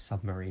 Yeah, not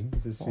Submarine.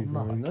 Is it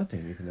Supermarine? I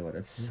don't even know what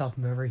it's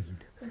Submarine.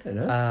 I don't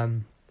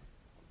know.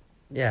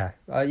 Yeah.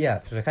 So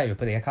I can't even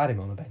put the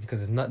academy on the bench because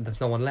there's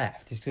no one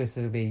left. It's just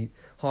going to be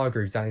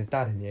Hargreaves and his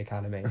dad in the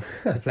academy.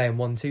 They're playing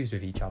 1-2s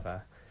with each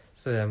other.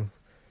 So,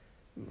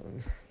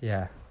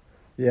 yeah.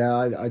 Yeah,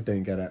 I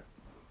don't get it.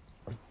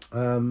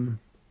 Do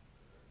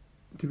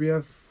we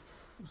have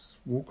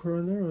Walker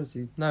in there, or is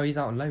he? No, he's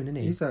out on loan, isn't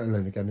he? He's out on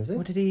loan again, is he?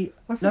 What did he?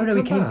 No,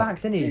 he came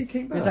back, didn't he? Yeah, he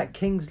came back. Was that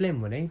Kings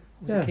Lynn, wasn't he?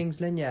 Was it Kings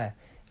Lynn? Yeah.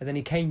 And then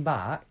he came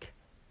back,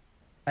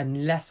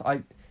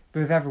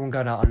 with everyone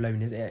going out on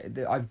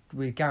loan,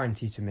 we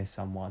guarantee to miss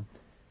someone.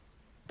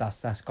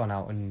 That's gone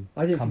out and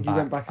I didn't come think back. he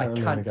went back out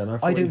on loan again.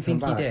 I don't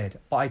think he did,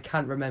 but I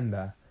can't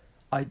remember.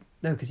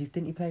 No, because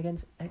didn't he play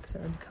against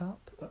Exeter in the Cup?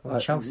 Or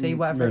Chelsea,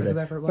 whoever it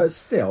was. But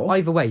still...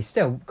 Either way,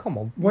 come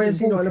on. Why is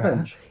he not on the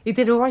bench? He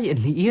did alright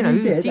in League, he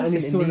did, and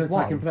he's still an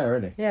attacking player,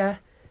 isn't he? Yeah,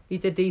 he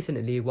did decent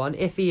in League One.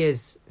 If he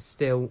is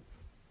still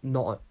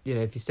not,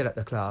 if he's still at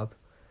the club,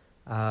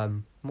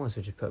 might as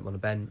well just put him on the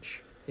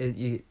bench. If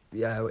you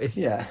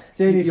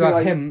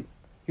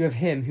have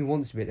him who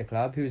wants to be at the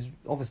club, who's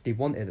obviously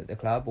wanted at the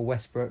club, or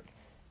Westbrook,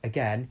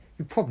 again,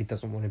 who probably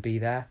doesn't want to be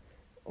there.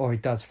 Or he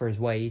does for his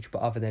wage,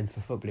 but other than for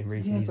footballing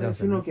reasons, he doesn't. If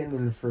you're not getting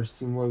in the first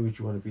team, why would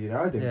you want to be there?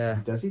 I don't think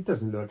he does. He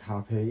doesn't look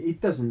happy. He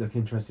doesn't look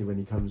interested when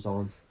he comes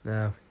on.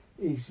 No.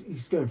 He's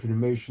going through the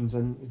motions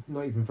and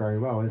not even very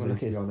well, is he, to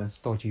be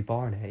honest? Dodgy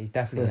Barnet. He's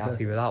definitely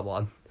happy with that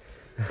one.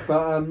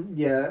 But,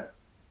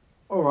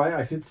 all right,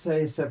 I could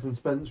say, except from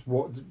Spence,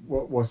 what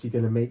was he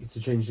going to make to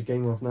change the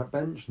game off that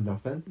bench?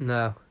 Nothing.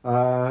 No.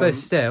 But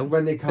still,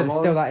 when they come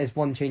on... that is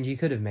one change he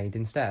could have made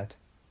instead.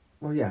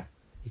 Well, yeah.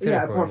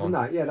 Yeah, apart from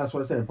that. Yeah, that's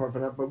what I said, apart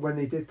from that. But when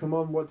they did come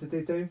on, what did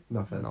they do?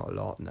 Nothing. Not a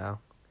lot, no.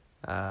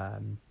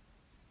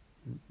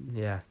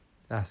 Yeah,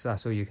 that's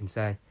all you can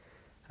say.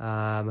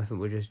 I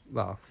think we're just...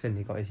 Well,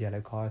 Finley got his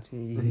yellow card.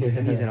 He's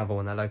another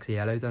one that likes a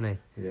yellow, doesn't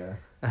he? Yeah.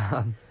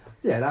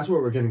 Yeah, that's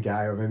what we're going to get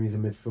out of him. He's a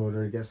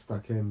midfielder. He gets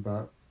stuck in,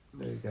 but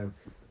there you go.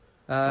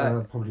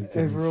 Probably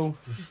overall...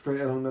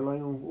 Straight along the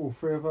line, all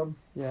 3 of them.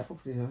 Yeah.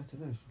 Probably, I don't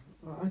know.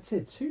 I'd say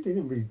 2. They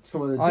didn't really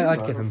come on.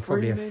 I'd give him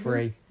probably a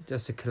 3.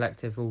 Just a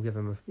collective. We'll give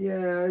him a.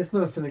 Yeah, it's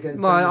nothing against.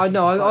 No, I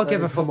know. I'll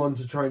give him. Come on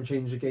to try and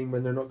change the game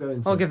when they're not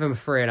going to. I'll give him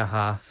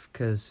 3.5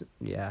 because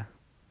it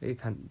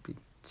can't be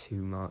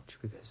too much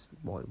because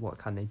what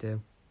can they do?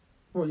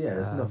 Well, yeah,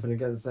 there's nothing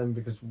against them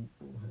because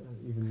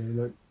even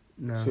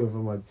though 2 of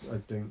them I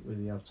don't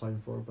really have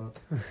time for, but.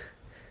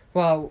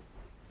 Well,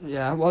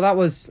 yeah. Well, that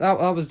was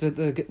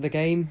the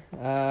game.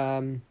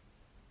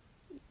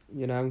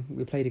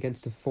 We played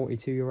against a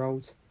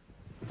 42-year-old.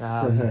 He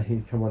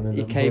came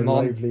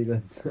on lively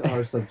than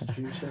our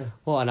substitution.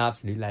 What an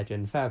absolute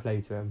legend! Fair play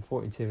to him.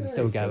 42 and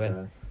still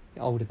going.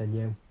 Older than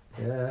you.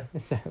 Yeah.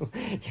 So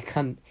you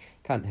can't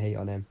hate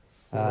on him.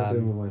 What am I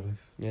doing with my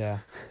life? Yeah.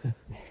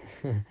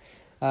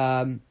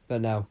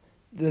 But no,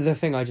 the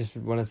thing I just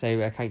want to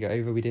say I can't get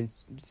over, we didn't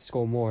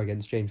score more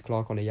against James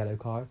Clark on a yellow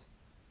card.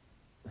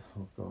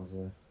 Oh God,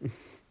 yeah.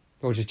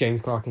 Or just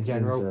James Clark in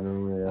general.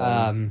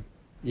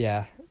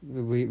 Yeah.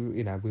 We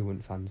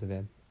weren't fans of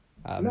him.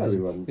 No, we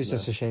weren't. It was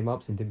just a shame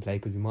Upson didn't play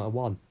because we might have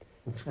won.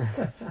 No,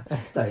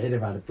 he'd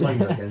have had a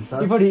blinder against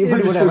us. He would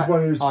have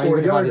one of those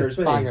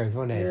 40-yarders, bangers,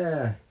 wouldn't he?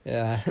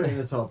 Yeah. Straight in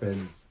the top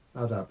ends.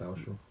 How'd that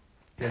Belshall?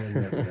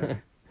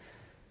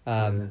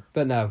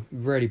 But no,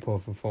 really poor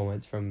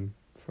performance from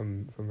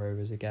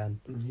Rovers again.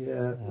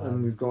 Yeah,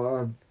 and we've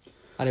got...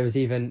 and it was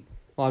even,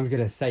 I'm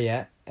going to say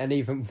it, an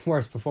even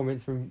worse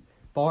performance from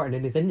Barton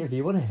in his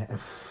interview, wasn't it?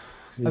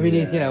 I mean,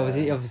 he's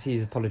obviously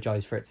he's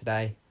apologised for it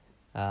today.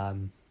 Yeah,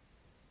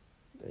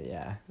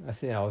 I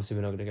think obviously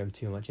we're not going to go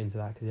too much into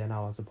that because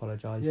now has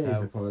apologised. Yeah, so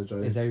he's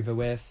apologised. It's over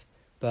with,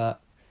 but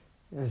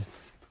it was a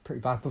pretty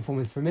bad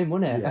performance from him,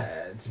 wasn't it?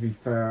 Yeah, to be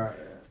fair,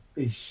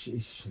 he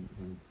shouldn't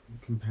be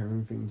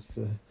comparing things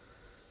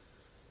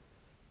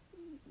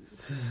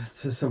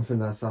to something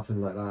that's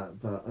happened like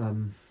that. But I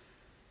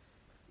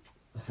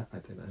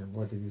don't know.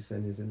 What did he say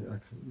in his interview?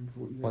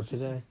 What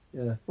today?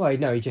 Yeah. Well,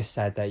 no, he just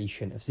said that he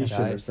shouldn't have said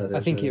it. I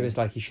think it was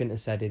like he shouldn't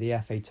have said it. The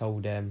FA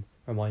told him,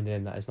 reminded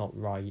him that it's not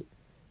right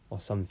or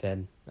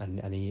something,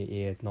 and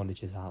he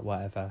acknowledges that,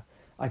 whatever.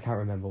 I can't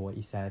remember what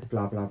he said.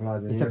 Blah, blah,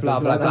 blah. He said blah,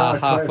 blah, blah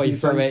halfway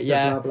through it,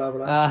 yeah. Blah, blah,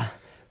 blah.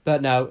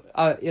 But no,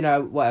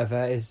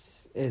 whatever.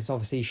 Is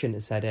obviously he shouldn't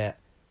have said it.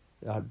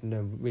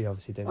 No, we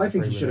obviously don't. I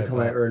think he should have come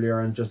out earlier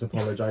and just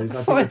apologised.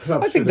 I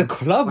think the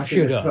club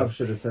should have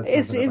said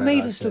something. It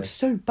made us look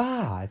so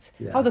bad.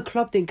 Yeah. How the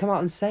club didn't come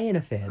out and say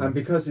anything. And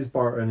because it's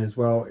Barton as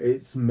well,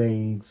 it's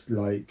made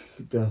like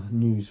the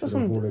news for the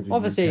whole of the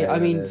obviously, UK, I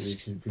mean,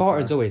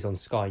 Barton's always on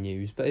Sky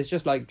News, but it's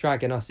just like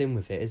dragging us in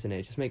with it, isn't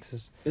it? It just makes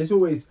us. It's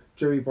always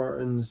Joey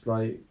Barton's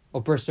like.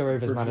 Or Bristol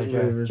Rovers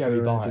manager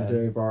Joey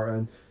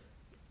Barton.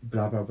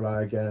 Blah blah blah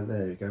again.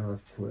 There you go.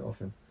 I've put it off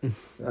him.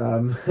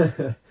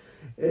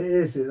 It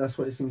is. That's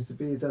what it seems to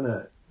be, doesn't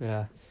it?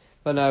 Yeah,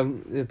 but no,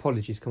 the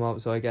apologies come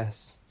out, so I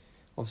guess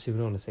obviously we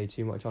don't want to say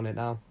too much on it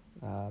now.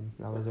 That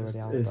was already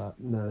out, but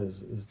no,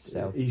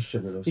 he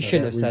shouldn't have. He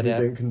shouldn't have said it.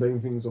 We don't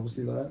condone things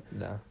obviously like that.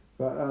 No,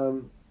 but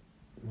well,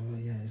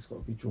 yeah, it's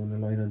got to be drawn the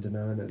line under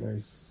now, and it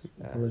knows.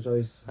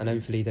 Apologise, and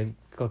hopefully they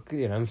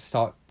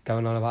start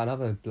going on about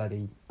another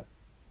bloody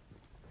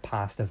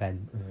past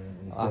event.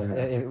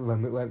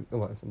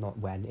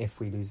 If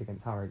we lose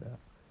against Harrogate.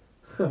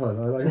 I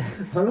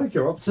like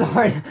your option.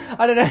 Sorry,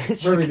 I don't know.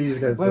 When we lose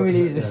against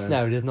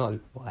no, there's not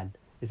one.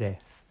 It's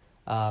if.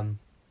 But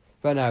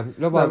no,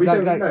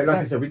 like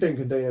I said, we don't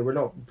condone it. We're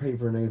not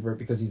papering over it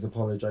because he's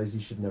apologised.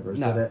 He should never have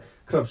said it.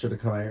 Club should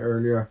have come out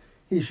earlier.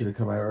 He should have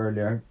come out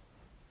earlier.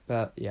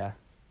 But yeah,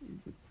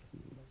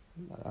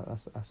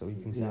 that's all you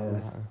can say on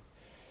that.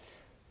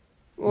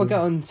 We'll get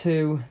on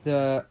to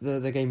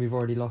the game we've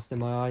already lost in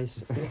my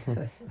eyes.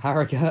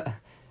 Harrogate,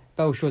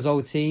 Belshaw's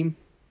old team.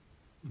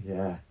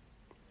 Yeah.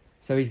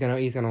 So he's gonna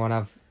want to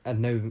have a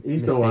mistake game.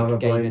 He's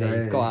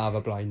got to have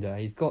a blinder.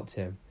 He's got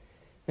to.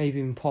 Maybe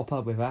even pop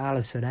up with an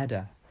Alisson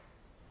header.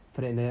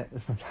 Put it in there.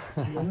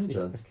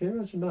 Can you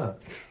imagine that?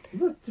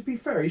 But to be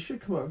fair, he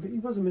should come up. He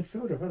was a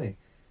midfielder, wasn't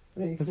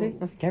he? Was he?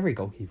 I think every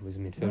goalkeeper was a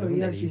midfielder. No,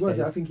 he actually was.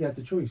 I think he had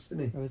the choice,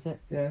 didn't he? Oh, was it?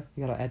 Yeah.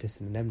 You got like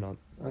Edison and them not.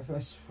 I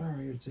swear I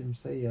heard him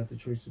say he had the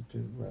choice to do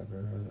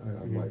whatever.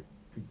 I might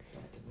be.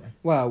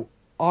 Well,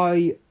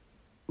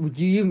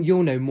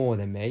 you'll know more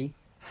than me.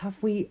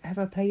 Have we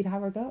ever played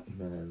Harrogate?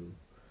 No.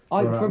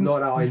 From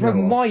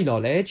my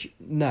knowledge,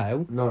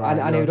 no.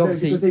 And it would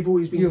obviously because they've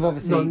always been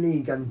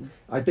non-league, and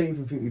I don't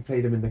even think we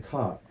played them in the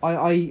cup.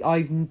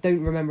 I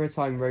don't remember a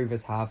time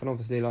Rovers have, and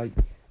obviously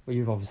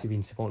you've obviously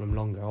been supporting them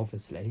longer,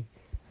 obviously.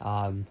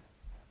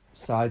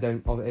 So I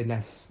don't,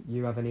 unless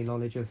you have any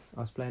knowledge of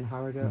us playing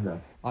Harrogate.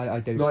 No, I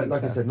don't.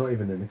 Like I said, not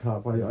even in the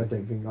cup. I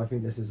don't think. I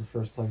think this is the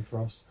first time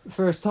for us.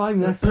 First time.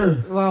 That's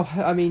well.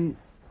 I mean,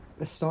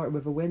 let's start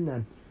with a win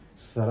then.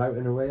 Set out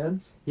in away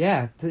ends?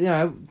 Yeah, I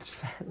don't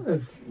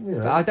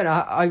know.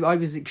 I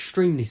was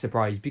extremely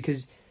surprised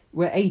because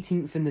we're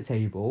 18th in the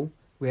table.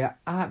 We're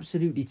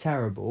absolutely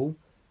terrible,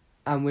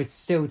 and we're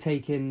still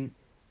taking.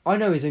 I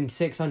know it's only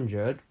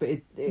 600, but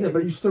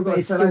but you still got.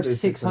 It's still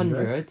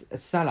 600 a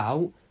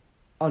sellout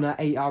on an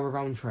 8-hour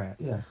round trip.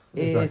 Yeah,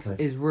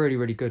 exactly. It's really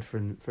really good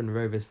from the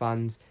Rovers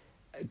fans.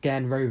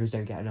 Again, Rovers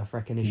don't get enough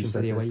recognition for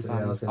the away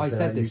fans. I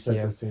said this to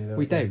you.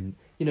 We don't.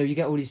 You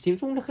get all these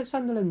teams. Oh, look at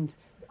Sunderland.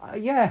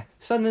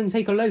 Sunderland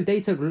take a load.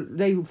 They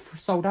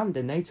sold out,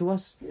 didn't they, to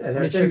us on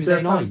a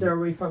Tuesday night.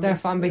 Their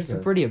fan base is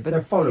brilliant, but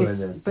they're following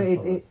this. But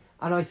and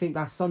I think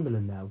that's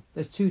Sunderland now.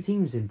 There's 2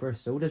 teams in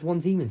Bristol. There's 1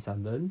 team in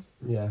Sunderland.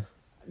 Yeah.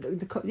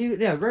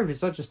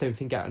 Rovers, I just don't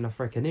think get enough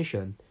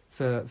recognition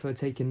for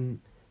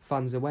taking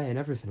fans away and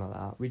everything like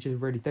that. We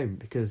just really don't,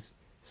 because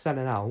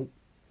selling out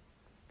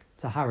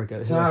to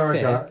Harrogate, who are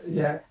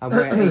 5th, and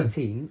we're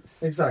 18th.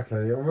 Exactly,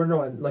 and we're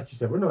not, like you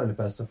said, we're not in the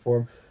best of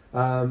form.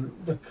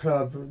 The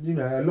club,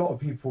 a lot of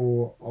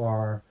people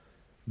are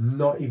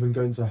not even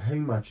going to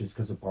home matches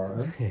because of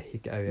Barton.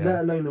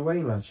 Let alone away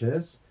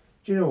matches.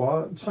 do you know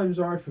what? Times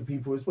are hard for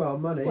people as well.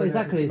 Money. Well,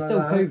 exactly. It's still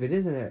COVID,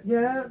 isn't it?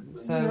 Yeah.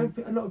 So, you know,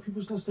 a lot of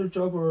people's lost their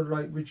job or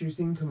like reduced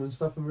income and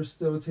stuff, and we're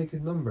still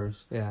taking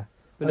numbers. Yeah.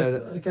 But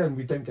no, again,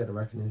 we don't get the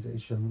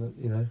recognition that,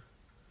 you know.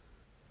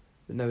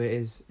 But no, it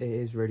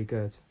is really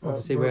good.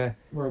 Obviously, we're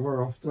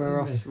off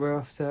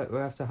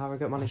to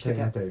Harrogate. Managed to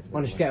get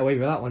get away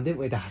with that one, didn't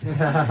we, Dad?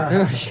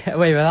 Managed to get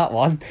away with that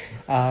one.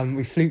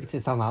 We fluked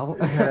it somehow.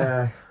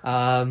 Yeah.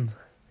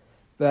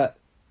 But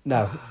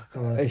no,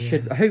 it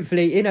should.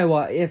 Hopefully, you know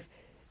what?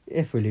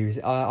 If we lose,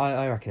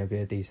 I reckon it'll be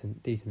a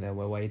decent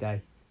little away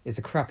day. It's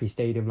a crappy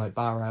stadium like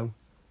Barrow.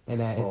 It's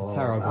a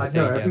terrible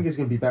stadium. No, I think it's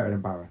going to be better than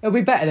Barrow. It'll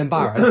be better than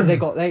Barrow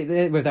because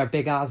they with their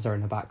big Asda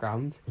in the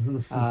background.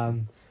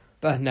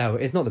 But no,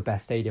 it's not the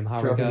best stadium.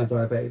 Harrogate.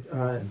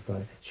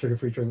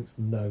 Sugar-free drinks,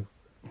 no.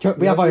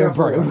 We have Iron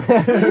Brew.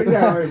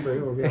 Yeah, Iron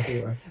Brew. Or we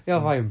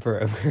have Iron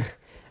Brew.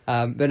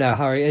 But no,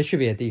 Harry, it should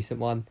be a decent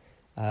one.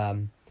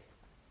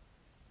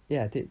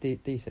 Yeah,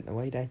 decent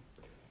away day.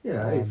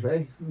 Yeah,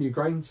 hopefully. New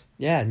grounds.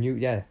 Yeah,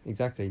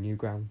 exactly, new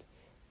ground.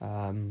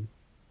 Yeah,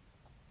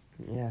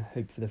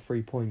 hope for the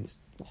 3 points.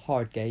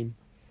 Hard game.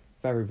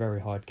 Very, very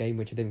hard game,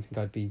 which I didn't think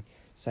I'd be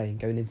saying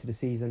going into the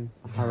season.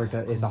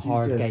 Harrogate is a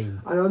hard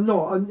game. And I'm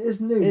not. It's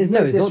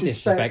no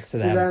disrespect to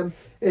them.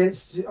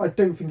 I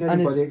don't think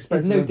anybody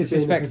expects them to be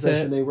in the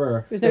position they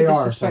were. There's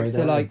no disrespect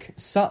to like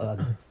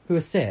Sutton, who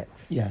are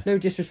sixth. Yeah. No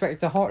disrespect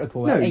to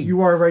Hartlepool. No, at 8th.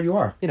 you are where you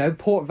are. You know,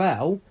 Port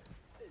Vale,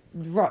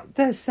 right?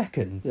 They're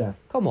second. Yeah.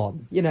 Come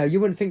on. You know, you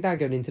wouldn't think that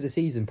going into the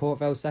season. Port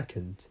Vale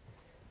second.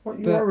 Well,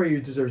 you are where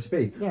you deserve to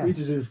be. Yeah. We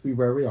deserve to be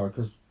where we are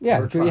because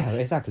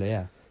exactly.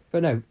 Yeah.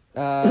 But no,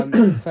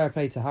 fair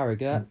play to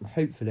Harrogate.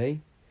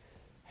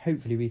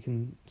 Hopefully we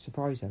can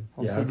surprise them.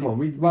 Obviously, come on.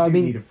 We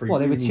need a free. Well,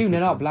 they were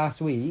 2-0 up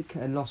last week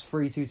and lost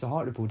 3-2 to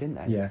Hartlepool, didn't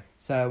they? Yeah.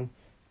 So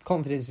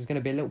confidence is going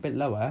to be a little bit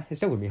lower. It's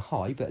still going to be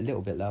high, but a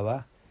little bit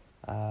lower.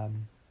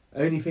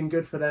 Only thing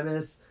good for them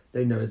is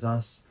they know it's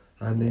us,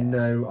 and they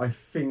know. I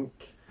think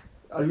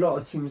a lot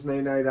of teams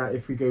know that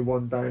if we go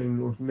one down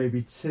or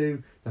maybe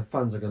two, the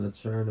fans are going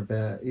to turn a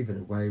bit. Even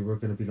away, we're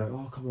going to be like,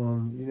 oh come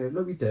on, you know,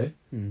 like we do.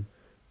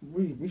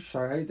 We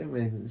shout out, don't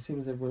we? The same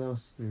as everyone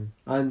else.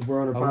 And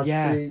we're on a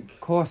bad streak. Of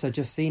course, I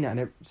just seen it,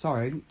 and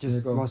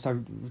whilst I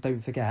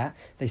don't forget,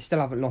 they still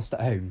haven't lost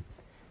at home.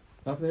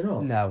 Have they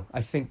not? No,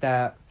 I think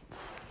they're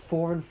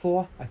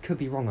 4-4. I could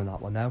be wrong on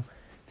that one though.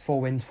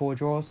 4 wins, 4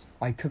 draws.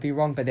 I could be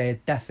wrong, but they're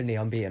definitely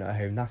unbeaten at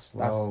home. That's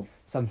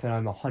something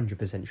I'm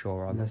 100%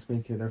 sure on. Let's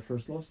make it their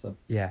first loss then.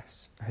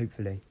 Yes,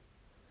 hopefully.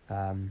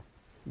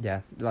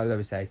 Yeah, like I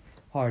would say,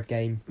 hard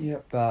game.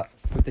 Yep. But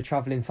with the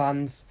travelling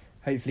fans,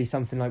 hopefully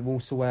something like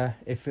Walsall, where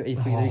if we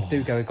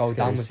do go a goal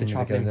down with the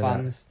travelling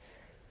fans,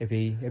 it'd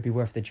be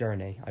worth the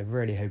journey. I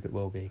really hope it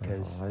will be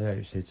because I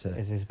hope so too.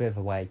 It's a bit of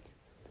a way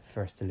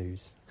for us to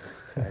lose.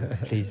 So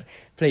please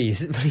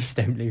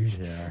don't lose.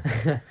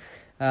 Yeah.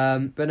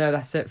 But no,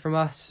 that's it from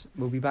us.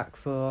 We'll be back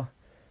for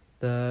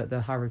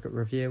the Harrogate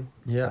review.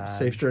 Yeah,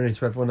 safe journey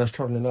to everyone that's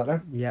travelling out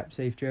there. Yep,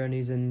 safe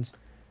journeys, and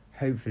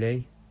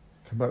hopefully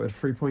come back with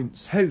 3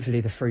 points.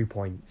 Hopefully the 3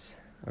 points.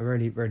 I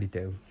really, really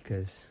do,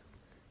 because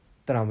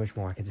don't know how much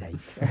more I can take.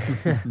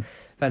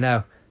 But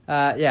no,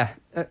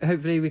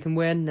 hopefully we can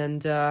win,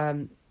 and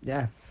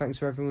thanks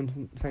for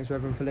everyone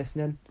for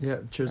listening. Yeah,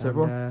 cheers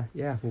everyone.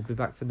 We'll be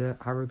back for the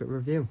Harrogate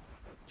review.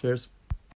 Cheers.